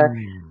rooms where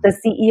the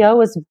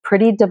CEO is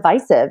pretty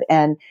divisive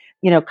and,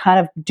 kind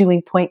of doing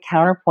point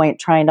counterpoint,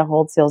 trying to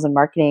hold sales and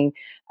marketing,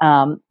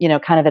 kind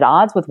of at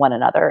odds with one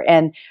another.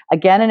 And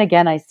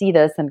again, I see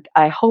this, and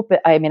I hope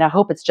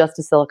it's just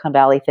a Silicon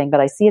Valley thing, but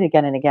I see it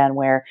again and again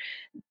where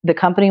the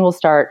company will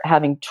start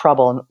having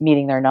trouble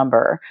meeting their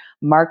number.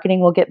 Marketing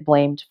will get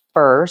blamed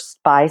first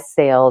by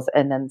sales,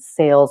 and then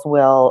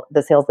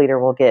the sales leader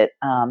will get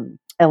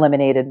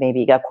eliminated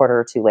maybe a quarter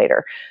or 2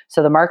 later.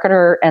 So the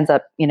marketer ends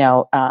up,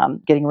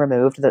 getting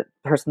removed. The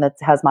person that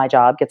has my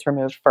job gets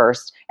removed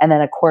first, and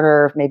then a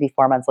quarter, maybe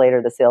 4 months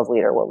later, the sales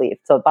leader will leave.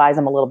 So it buys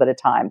them a little bit of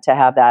time to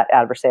have that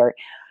adversary.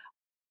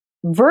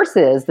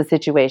 versus the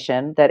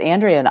situation that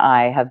Andrea and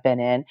I have been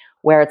in,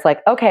 where it's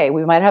like, okay,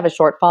 we might have a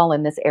shortfall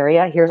in this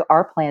area. Here's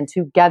our plan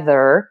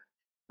together,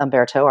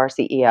 Umberto, our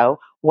CEO,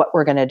 what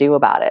we're going to do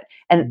about it.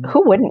 And Mhm.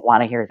 who wouldn't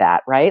want to hear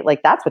that, right?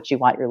 Like that's what you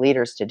want your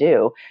leaders to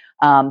do.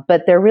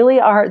 But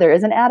there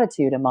is an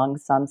attitude among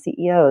some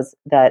CEOs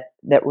that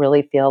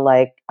really feel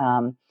like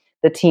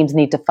the teams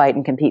need to fight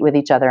and compete with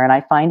each other. And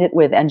I find it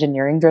with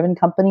engineering driven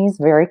companies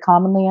very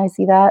commonly. I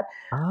see that.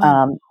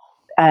 Ah. Um,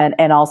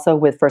 and also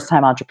with first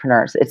time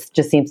entrepreneurs, it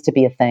just seems to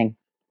be a thing.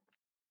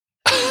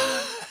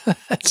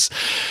 that's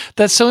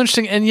that's so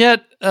interesting. And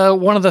yet,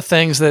 one of the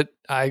things that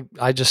I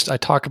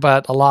talk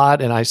about a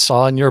lot, and I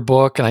saw in your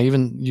book, and I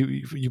even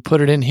you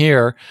put it in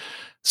here.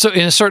 So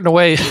in a certain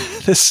way,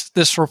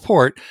 this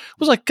report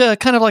was like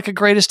kind of like a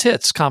greatest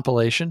hits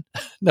compilation,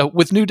 no,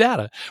 with new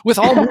data, with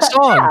all new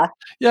songs.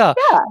 Yeah.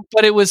 Yeah.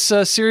 But it was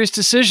Serious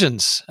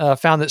Decisions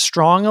found that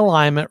strong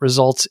alignment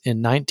results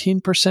in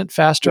 19%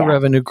 faster Yeah.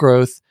 revenue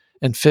growth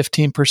and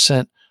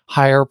 15%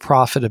 higher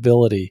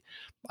profitability.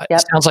 It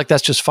Yep. sounds like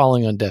that's just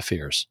falling on deaf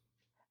ears.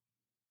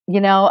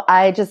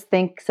 I just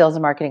think sales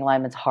and marketing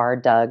alignment's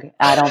hard, Doug.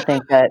 I don't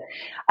think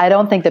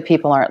that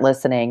people aren't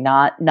listening,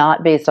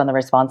 not based on the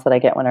response that I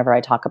get whenever I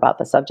talk about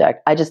the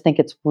subject. I just think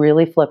it's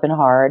really flipping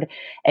hard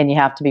and you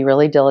have to be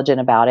really diligent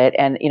about it.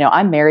 And,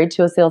 I'm married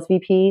to a sales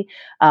VP.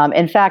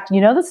 In fact,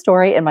 the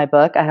story in my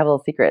book, I have a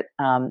little secret.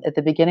 At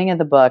the beginning of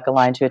the book,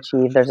 Align to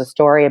Achieve, there's a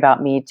story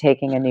about me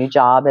taking a new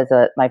job as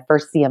my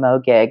first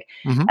CMO gig.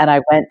 Mm-hmm. And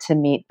I went to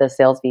meet the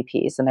sales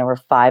VPs and there were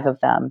 5 of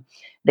them.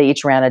 They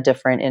each ran a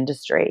different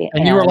industry.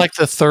 And you were like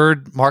the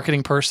third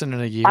marketing person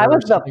in a year I or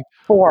was the something?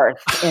 4th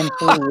in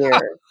 3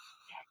 years.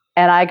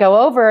 And I go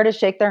over to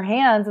shake their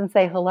hands and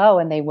say hello,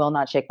 and they will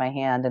not shake my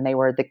hand. And they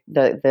were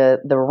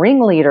the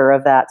ringleader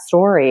of that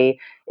story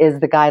is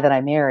the guy that I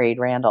married,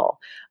 Randall.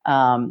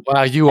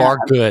 Wow, you are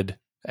good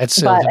at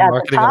sales But and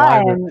marketing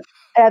alignment.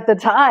 at the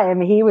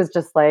time, he was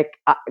just like,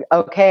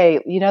 okay,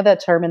 you know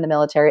that term in the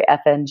military,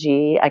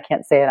 FNG? I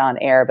can't say it on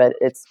air, but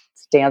it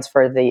stands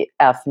for the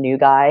F new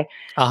guy.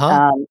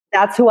 Uh-huh.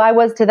 That's who I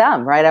was to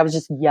them, right? I was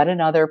just yet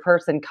another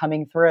person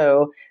coming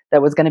through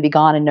that was going to be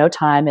gone in no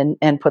time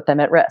and put them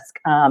at risk.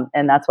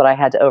 And that's what I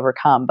had to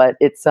overcome. But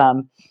it's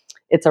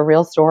a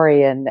real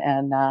story, and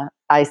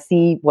I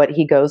see what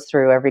he goes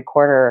through every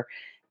quarter.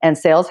 And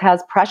sales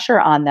has pressure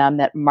on them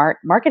that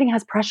marketing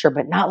has pressure,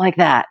 but not like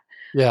that.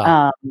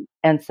 Yeah.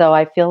 And so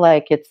I feel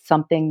like it's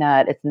something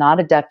that it's not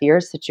a deaf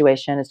ears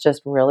situation. It's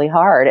just really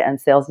hard. And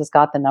sales has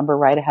got the number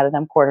right ahead of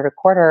them quarter to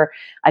quarter.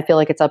 I feel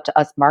like it's up to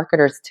us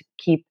marketers to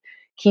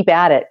keep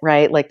at it,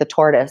 right? Like the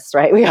tortoise,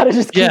 right? We got to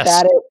just keep Yes.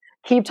 at it,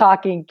 keep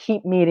talking,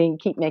 keep meeting,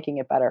 keep making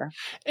it better.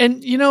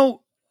 And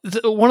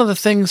one of the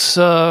things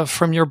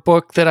from your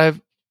book that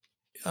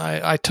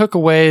I took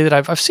away that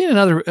I've seen in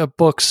other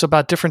books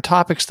about different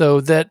topics,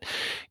 though, that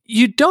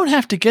you don't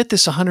have to get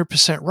this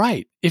 100%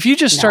 right. If you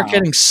just start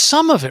getting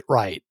some of it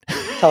right,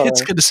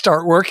 it's going to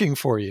start working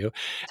for you.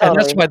 And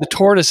that's why the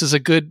tortoise is a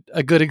good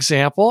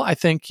example. I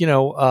think,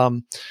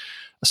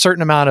 a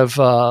certain amount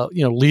of,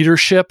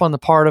 leadership on the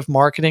part of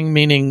marketing,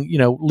 meaning,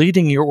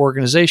 leading your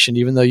organization,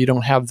 even though you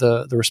don't have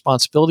the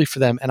responsibility for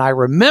them. And I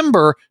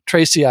remember,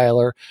 Tracy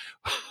Eiler,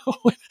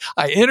 when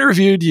I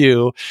interviewed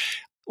you,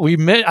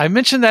 I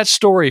mentioned that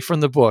story from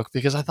the book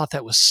because I thought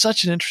that was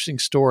such an interesting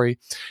story.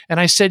 And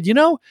I said,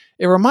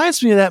 it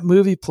reminds me of that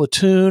movie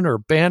Platoon or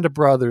Band of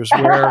Brothers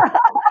where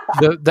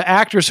the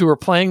actors who are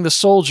playing the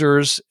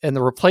soldiers and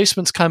the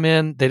replacements come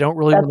in, they don't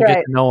really want to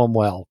get to know them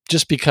well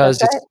just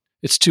because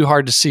it's too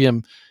hard to see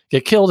them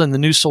get killed. And the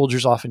new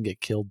soldiers often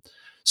get killed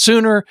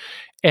sooner.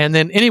 And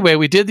then anyway,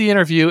 we did the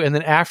interview. And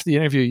then after the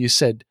interview, you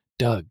said,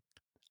 Doug,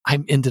 I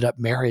ended up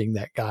marrying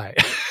that guy.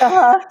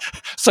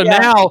 So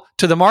now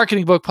to the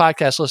Marketing Book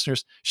Podcast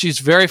listeners, she's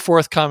very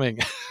forthcoming.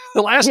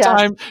 The last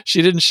time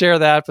she didn't share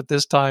that, but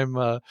this time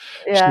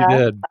she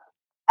did.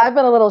 I've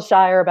been a little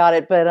shyer about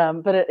it, but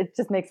it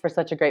just makes for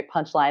such a great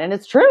punchline. And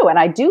it's true. And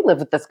I do live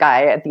with this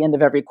guy at the end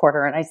of every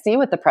quarter and I see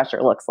what the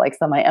pressure looks like.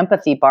 So my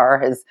empathy bar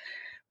has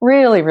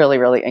really, really,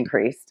 really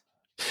increased.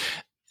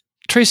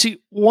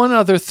 Tracy, one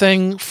other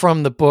thing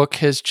from the book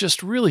has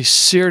just really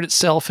seared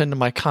itself into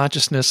my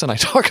consciousness, and I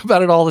talk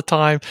about it all the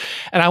time,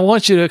 and I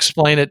want you to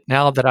explain it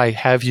now that I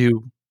have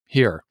you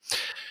here.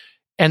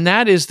 And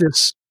that is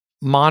this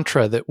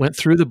mantra that went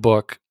through the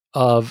book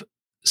of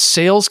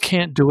sales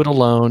can't do it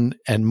alone,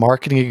 and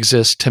marketing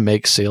exists to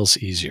make sales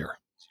easier.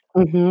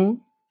 Mm-hmm.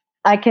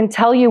 I can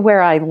tell you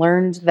where I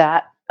learned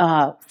that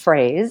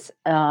phrase,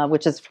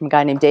 which is from a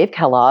guy named Dave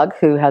Kellogg,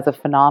 who has a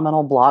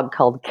phenomenal blog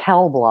called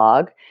Kell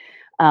Blog.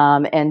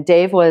 And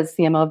Dave was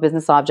CMO of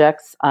Business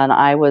Objects, and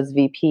I was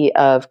VP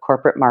of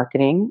Corporate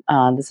Marketing.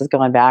 This is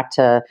going back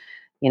to,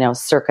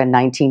 circa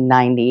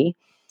 1990.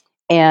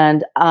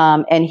 And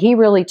he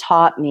really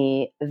taught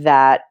me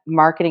that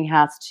marketing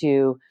has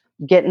to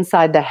get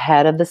inside the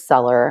head of the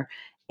seller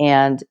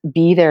and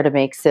be there to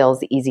make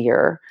sales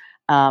easier.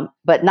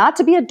 But not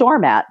to be a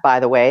doormat, by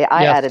the way.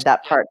 I added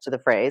that part to the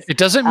phrase. It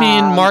doesn't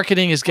mean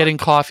marketing is getting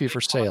coffee for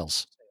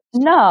sales.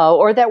 No,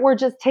 or that we're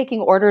just taking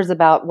orders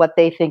about what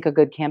they think a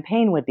good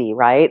campaign would be,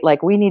 right?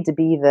 Like we need to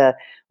be the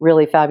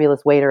really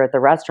fabulous waiter at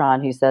the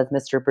restaurant who says,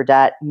 Mr.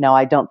 Burdette, no,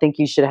 I don't think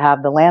you should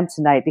have the lamb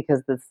tonight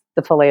because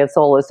the filet of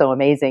sole is so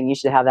amazing. You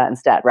should have that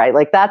instead, right?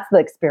 Like that's the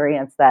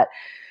experience that,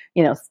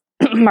 you know,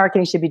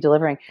 marketing should be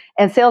delivering.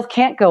 And sales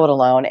can't go it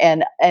alone.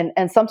 And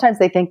sometimes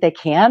they think they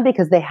can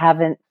because they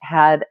haven't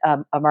had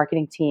a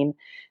marketing team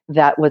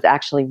that was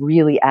actually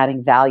really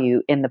adding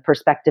value in the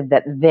perspective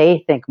that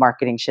they think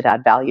marketing should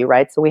add value,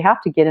 right? So we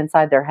have to get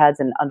inside their heads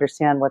and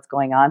understand what's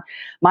going on.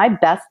 My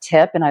best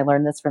tip, and I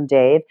learned this from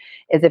Dave,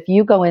 is if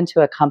you go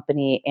into a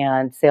company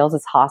and sales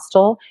is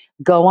hostile,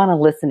 go on a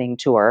listening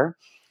tour.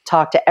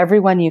 Talk to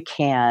everyone you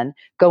can.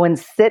 Go and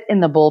sit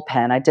in the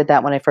bullpen. I did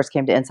that when I first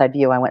came to Inside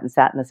View. I went and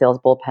sat in the sales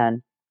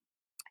bullpen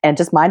and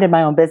just minded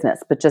my own business,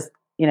 but just,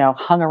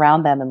 hung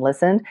around them and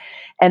listened.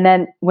 And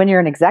then when you're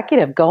an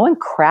executive, go and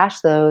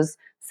crash those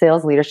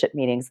sales leadership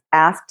meetings.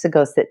 Ask to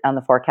go sit on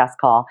the forecast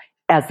call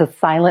as a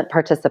silent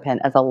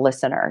participant, as a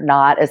listener,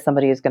 not as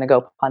somebody who's going to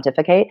go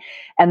pontificate.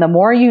 And the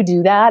more you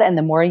do that and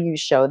the more you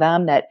show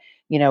them that,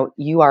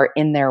 you are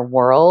in their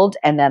world,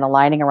 and then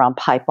aligning around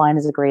pipeline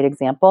is a great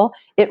example.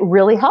 It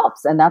really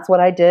helps. And that's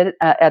what I did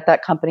at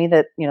that company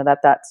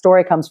that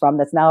story comes from.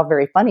 That's now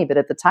very funny, but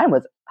at the time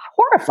was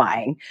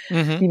horrifying,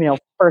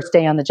 first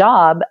day on the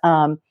job.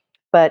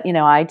 But,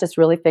 I just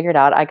really figured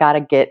out I got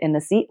to get in the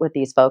seat with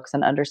these folks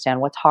and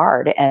understand what's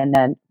hard and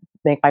then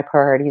make my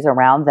priorities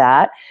around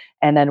that.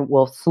 And then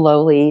we'll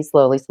slowly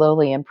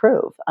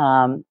improve.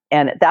 And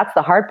that's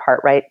the hard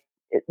part, right?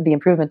 The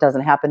improvement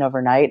doesn't happen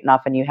overnight. And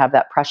often you have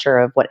that pressure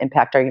of what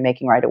impact are you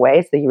making right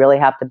away. So you really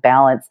have to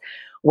balance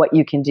what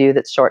you can do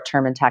that's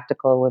short-term and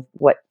tactical with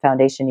what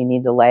foundation you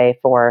need to lay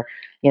for,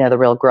 the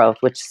real growth,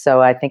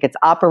 so I think it's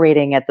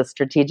operating at the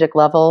strategic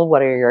level.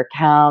 What are your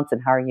accounts and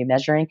how are you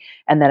measuring?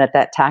 And then at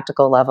that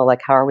tactical level,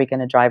 like how are we going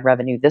to drive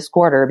revenue this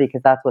quarter?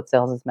 Because that's what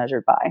sales is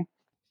measured by.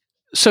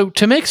 So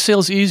to make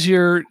sales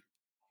easier,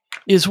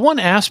 is one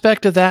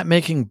aspect of that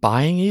making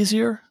buying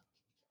easier?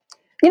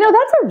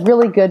 That's a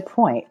really good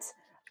point.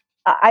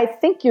 I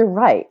think you're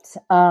right.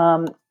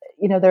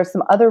 There's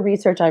some other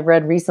research I've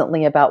read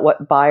recently about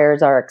what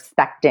buyers are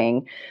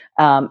expecting,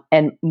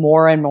 and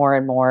more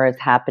is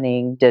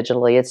happening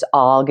digitally. It's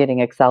all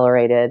getting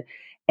accelerated.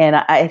 And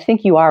I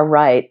think you are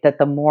right that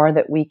the more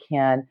that we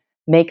can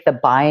make the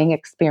buying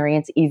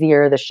experience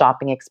easier, the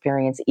shopping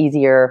experience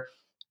easier,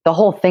 the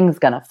whole thing's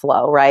going to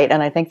flow, right?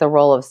 And I think the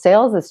role of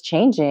sales is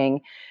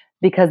changing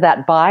because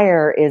that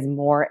buyer is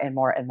more and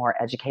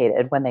more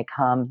educated when they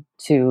come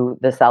to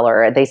the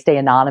seller. They stay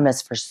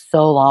anonymous for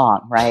so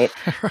long, right?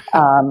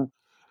 Right.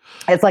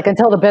 It's like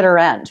until the bitter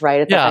end, right?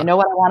 It's Yeah. like, I know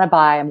what I want to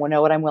buy. I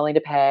know what I'm willing to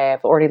pay.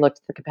 I've already looked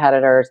at the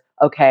competitors.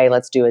 Okay,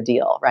 let's do a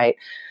deal, right?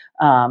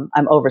 I'm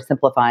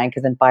oversimplifying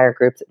because in buyer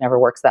groups, it never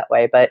works that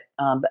way. But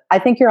I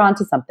think you're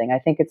onto something. I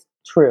think it's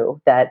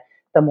true that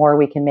the more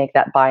we can make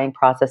that buying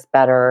process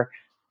better,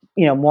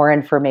 more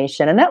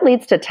information. And that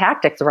leads to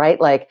tactics, right?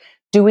 Like,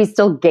 do we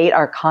still gate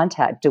our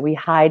content? Do we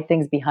hide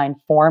things behind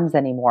forms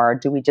anymore?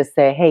 Do we just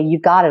say, hey,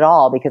 you've got it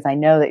all because I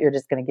know that you're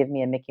just going to give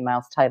me a Mickey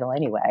Mouse title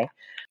anyway?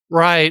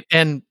 Right.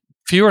 And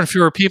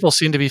fewer people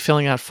seem to be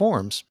filling out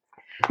forms.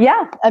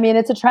 Yeah. I mean,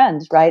 it's a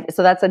trend, right?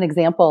 So that's an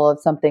example of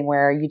something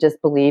where you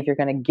just believe you're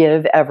going to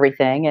give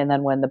everything. And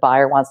then when the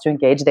buyer wants to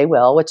engage, they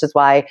will, which is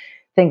why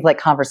things like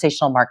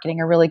conversational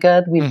marketing are really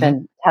good. We've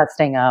been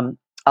testing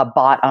a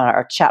bot on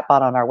our chat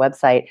bot on our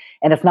website,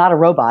 and it's not a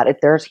robot.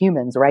 There's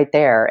humans right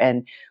there.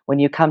 And when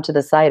you come to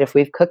the site, if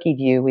we've cookied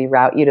you, we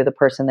route you to the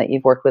person that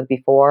you've worked with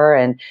before,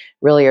 and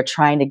really are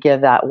trying to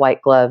give that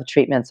white glove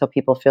treatment so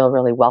people feel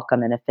really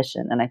welcome and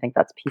efficient. And I think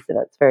that's a piece of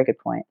it. It's a very good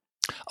point.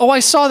 Oh,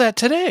 I saw that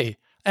today,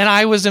 and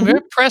I was very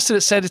impressed that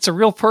it said it's a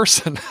real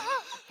person.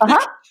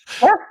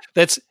 Yeah.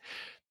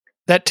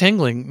 That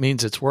tingling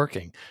means it's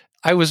working.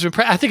 I was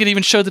impressed. I think it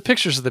even showed the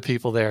pictures of the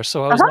people there.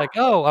 So I was like,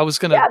 oh, I was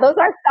going to. Yeah, those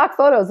aren't stock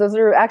photos. Those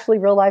are actually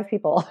real live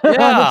people.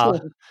 Yeah.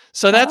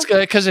 So that's good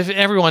because if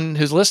everyone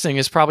who's listening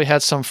has probably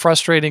had some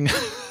frustrating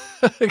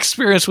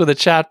experience with a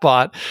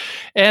chatbot,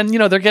 and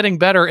they're getting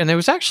better. And there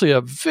was actually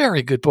a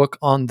very good book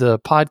on the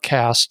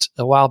podcast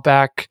a while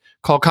back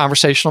called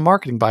Conversational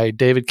Marketing by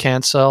David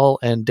Cancel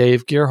and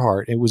Dave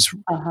Gearhart. It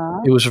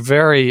was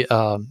very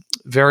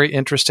very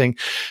interesting.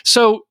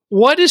 So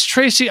what is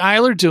Tracy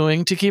Eiler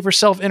doing to keep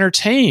herself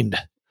entertained?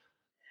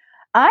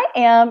 I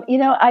am,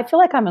 I feel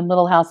like I'm in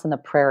Little House on the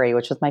Prairie,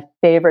 which was my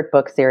favorite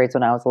book series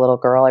when I was a little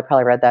girl. I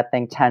probably read that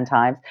thing 10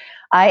 times.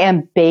 I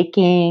am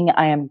baking.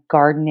 I am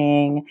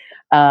gardening.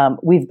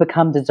 We've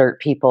become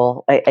dessert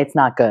people. It's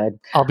not good.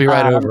 I'll be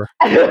right over.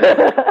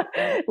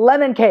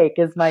 Lemon cake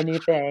is my new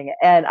thing.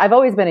 And I've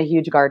always been a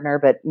huge gardener,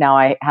 but now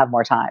I have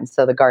more time.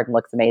 So the garden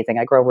looks amazing.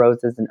 I grow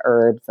roses and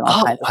herbs and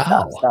all kinds of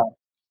stuff. So,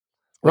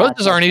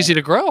 roses aren't easy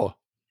to grow.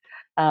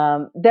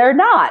 They're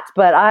not,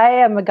 but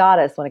I am a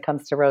goddess when it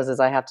comes to roses,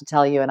 I have to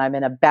tell you. And I'm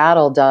in a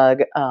battle, Doug,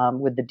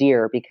 with the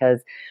deer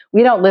because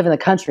we don't live in the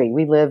country.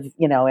 We live,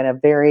 in a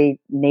very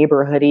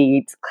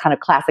neighborhoody, kind of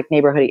classic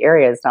neighborhoody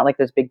area. It's not like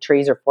there's big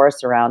trees or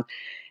forests around.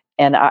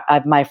 And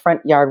my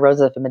front yard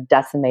roses have been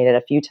decimated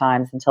a few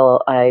times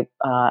until I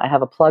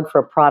have a plug for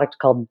a product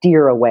called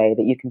Deer Away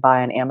that you can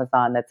buy on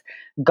Amazon. That's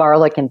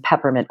garlic and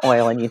peppermint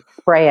oil, and you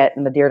spray it,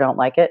 and the deer don't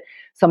like it.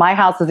 So my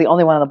house is the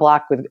only one on the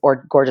block with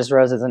gorgeous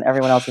roses, and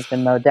everyone else has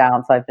been mowed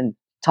down. So I've been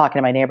talking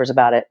to my neighbors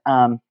about it.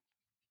 Oh,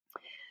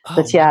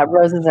 But yeah, wow.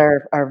 roses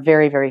are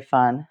very, very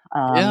fun.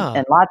 Yeah.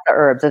 And lots of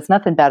herbs. It's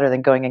nothing better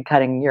than going and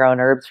cutting your own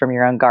herbs from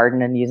your own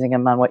garden and using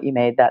them on what you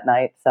made that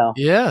night. So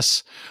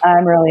Yes.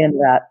 I'm really into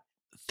that.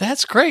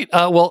 That's great.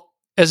 Well,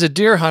 as a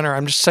deer hunter,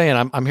 I'm just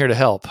saying I'm here to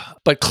help.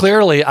 But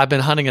clearly, I've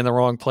been hunting in the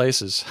wrong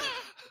places.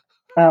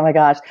 Oh my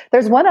gosh.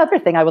 There's one other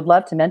thing I would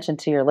love to mention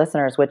to your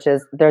listeners, which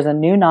is there's a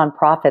new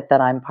nonprofit that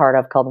I'm part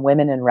of called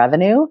Women in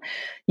Revenue.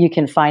 You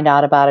can find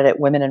out about it at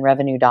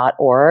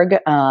womeninrevenue.org.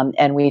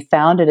 And we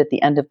founded at the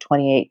end of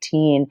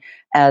 2018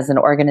 as an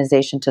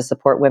organization to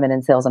support women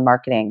in sales and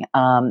marketing.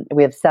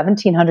 We have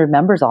 1,700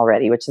 members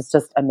already, which is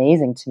just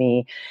amazing to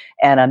me,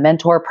 and a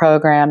mentor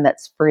program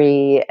that's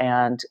free,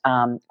 and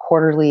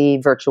quarterly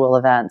virtual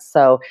events.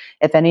 So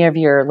if any of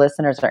your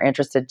listeners are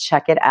interested,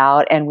 check it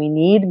out. And we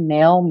need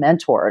male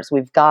mentors.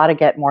 We've got to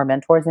get more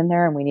mentors in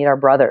there, and we need our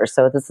brothers.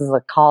 So this is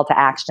a call to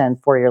action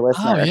for your Oh,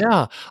 listeners.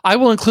 yeah. I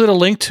will include a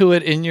link to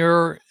it in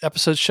your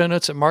episode show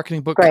notes at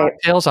Marketing Book Great.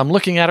 Cocktails. I'm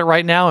looking at it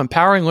right now.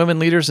 Empowering women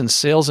leaders in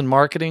sales and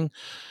marketing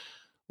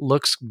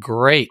looks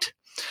great.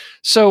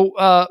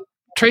 So,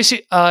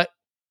 Tracy,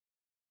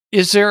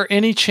 is there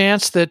any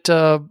chance that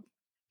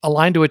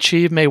Align to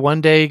Achieve may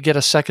one day get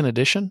a second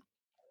edition?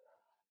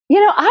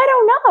 I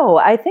don't know.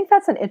 I think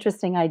that's an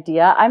interesting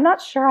idea. I'm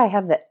not sure I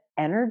have the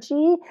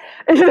energy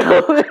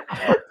to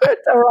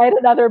write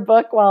another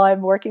book while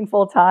I'm working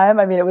full time.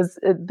 I mean, it was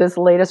this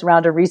latest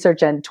round of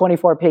research, and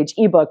 24-page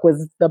ebook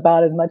was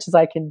about as much as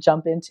I can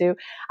jump into.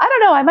 I don't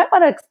know. I might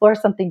want to explore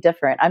something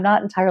different. I'm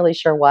not entirely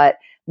sure what.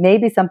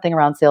 Maybe something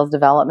around sales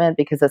development,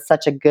 because it's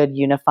such a good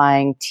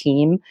unifying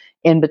team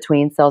in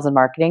between sales and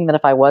marketing that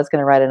if I was going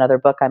to write another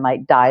book, I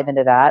might dive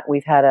into that.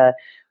 We've had a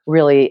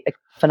really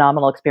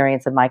phenomenal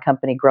experience in my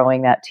company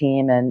growing that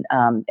team and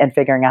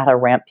figuring out how to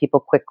ramp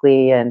people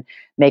quickly and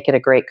make it a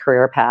great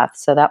career path.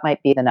 So that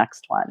might be the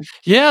next one.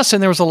 Yes,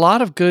 and there was a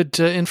lot of good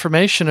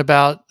information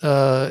about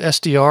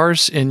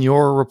SDRs in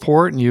your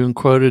report, and you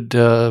quoted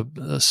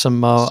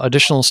some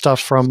additional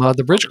stuff from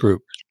the Bridge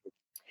Group.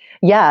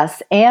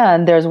 Yes,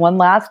 and there's one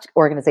last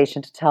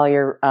organization to tell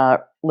your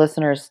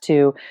listeners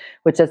to,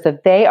 which is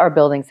that they are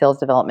building sales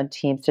development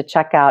teams, to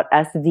check out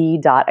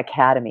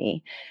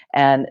sv.academy.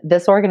 And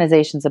this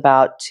organization is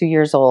about 2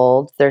 years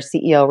old. Their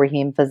CEO,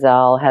 Raheem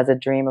Fazell, has a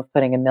dream of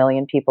putting 1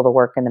 million people to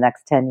work in the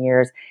next 10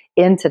 years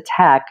into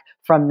tech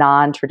from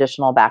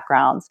non-traditional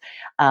backgrounds.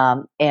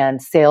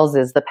 And sales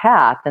is the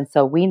path. And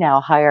so we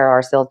now hire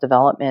our sales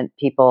development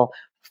people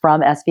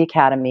from SV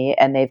Academy,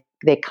 and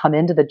they come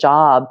into the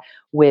job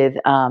with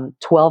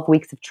 12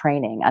 weeks of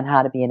training on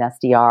how to be an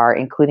SDR,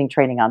 including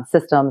training on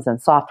systems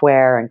and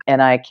software.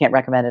 And I can't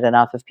recommend it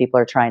enough if people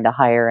are trying to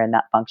hire in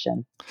that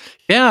function.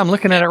 Yeah, I'm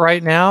looking at it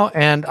right now,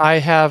 and I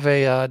have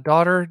a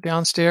daughter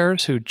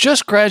downstairs who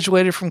just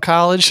graduated from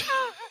college.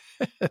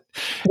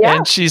 Yeah.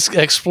 And she's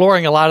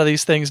exploring a lot of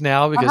these things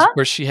now because, of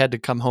course, she had to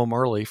come home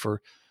early for.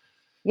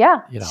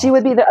 Yeah, she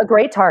would be a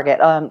great target.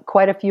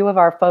 Quite a few of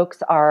our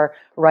folks are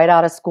right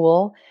out of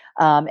school.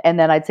 And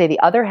then I'd say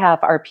the other half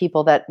are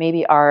people that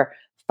maybe are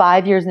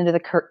 5 years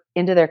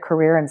into their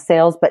career in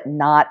sales, but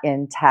not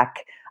in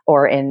tech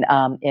or in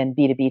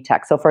B2B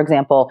tech. So, for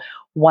example,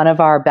 one of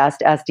our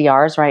best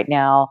SDRs right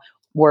now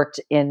worked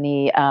in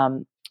the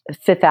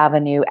Fifth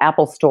Avenue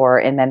Apple store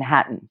in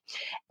Manhattan,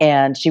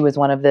 and she was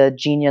one of the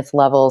genius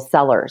level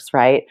sellers,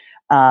 right?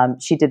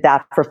 She did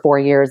that for 4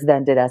 years,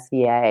 then did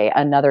SVA.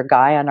 Another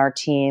guy on our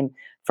team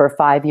for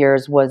 5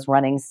 years was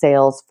running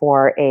sales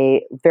for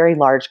a very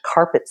large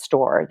carpet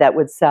store that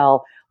would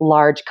sell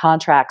large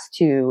contracts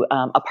to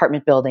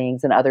apartment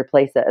buildings and other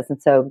places.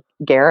 And so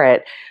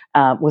Garrett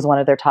was one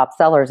of their top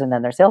sellers and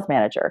then their sales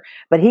manager.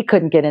 But he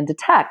couldn't get into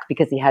tech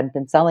because he hadn't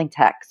been selling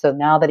tech. So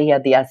now that he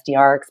had the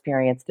SDR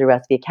experience through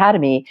SV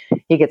Academy,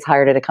 he gets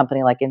hired at a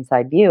company like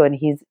Inside View, and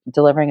he's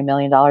delivering $1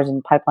 million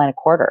in pipeline a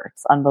quarter.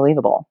 It's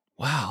unbelievable.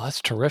 Wow,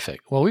 that's terrific.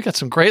 Well, we got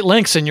some great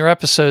links in your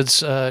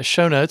episode's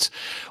show notes.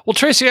 Well,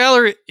 Tracy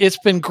Eiler, it's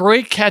been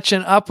great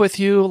catching up with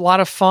you. A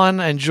lot of fun.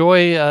 I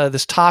enjoy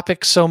this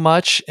topic so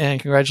much, and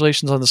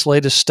congratulations on this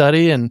latest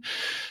study. And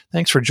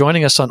thanks for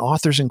joining us on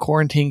Authors in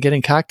Quarantine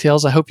Getting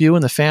Cocktails. I hope you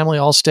and the family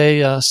all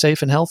stay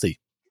safe and healthy.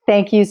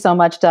 Thank you so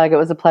much, Doug. It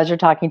was a pleasure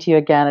talking to you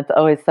again. It's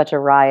always such a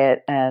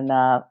riot,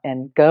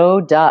 and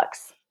go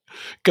Ducks.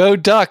 Go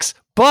Ducks.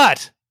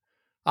 But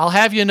I'll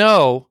have you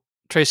know,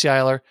 Tracy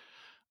Eiler,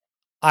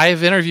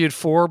 I've interviewed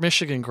 4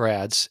 Michigan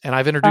grads, and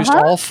I've introduced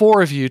all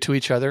 4 of you to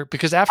each other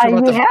because after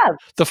about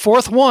the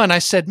 4th one, I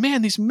said,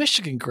 man, these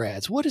Michigan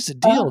grads, what is the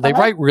deal? They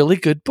write really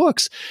good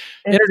books.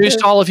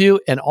 Introduced all of you,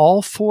 and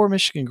all 4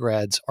 Michigan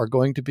grads are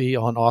going to be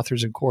on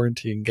Authors in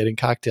Quarantine Getting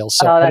Cocktails.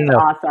 So that's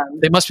awesome.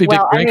 They must be big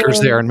drinkers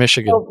there in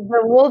Michigan.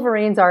 The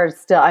Wolverines are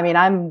still,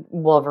 I'm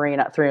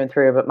Wolverine through and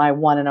through, but my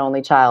one and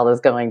only child is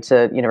going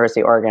to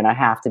University of Oregon. I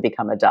have to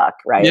become a Duck,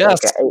 right?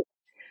 Yes.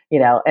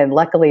 and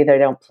luckily they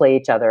don't play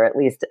each other. At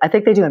least I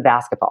think they do in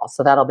basketball.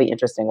 So that'll be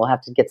interesting. We'll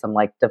have to get some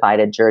like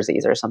divided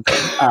jerseys or something.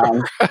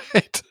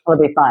 Right.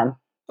 It'll be fun.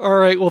 All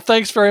right. Well,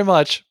 thanks very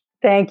much.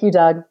 Thank you,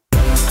 Doug.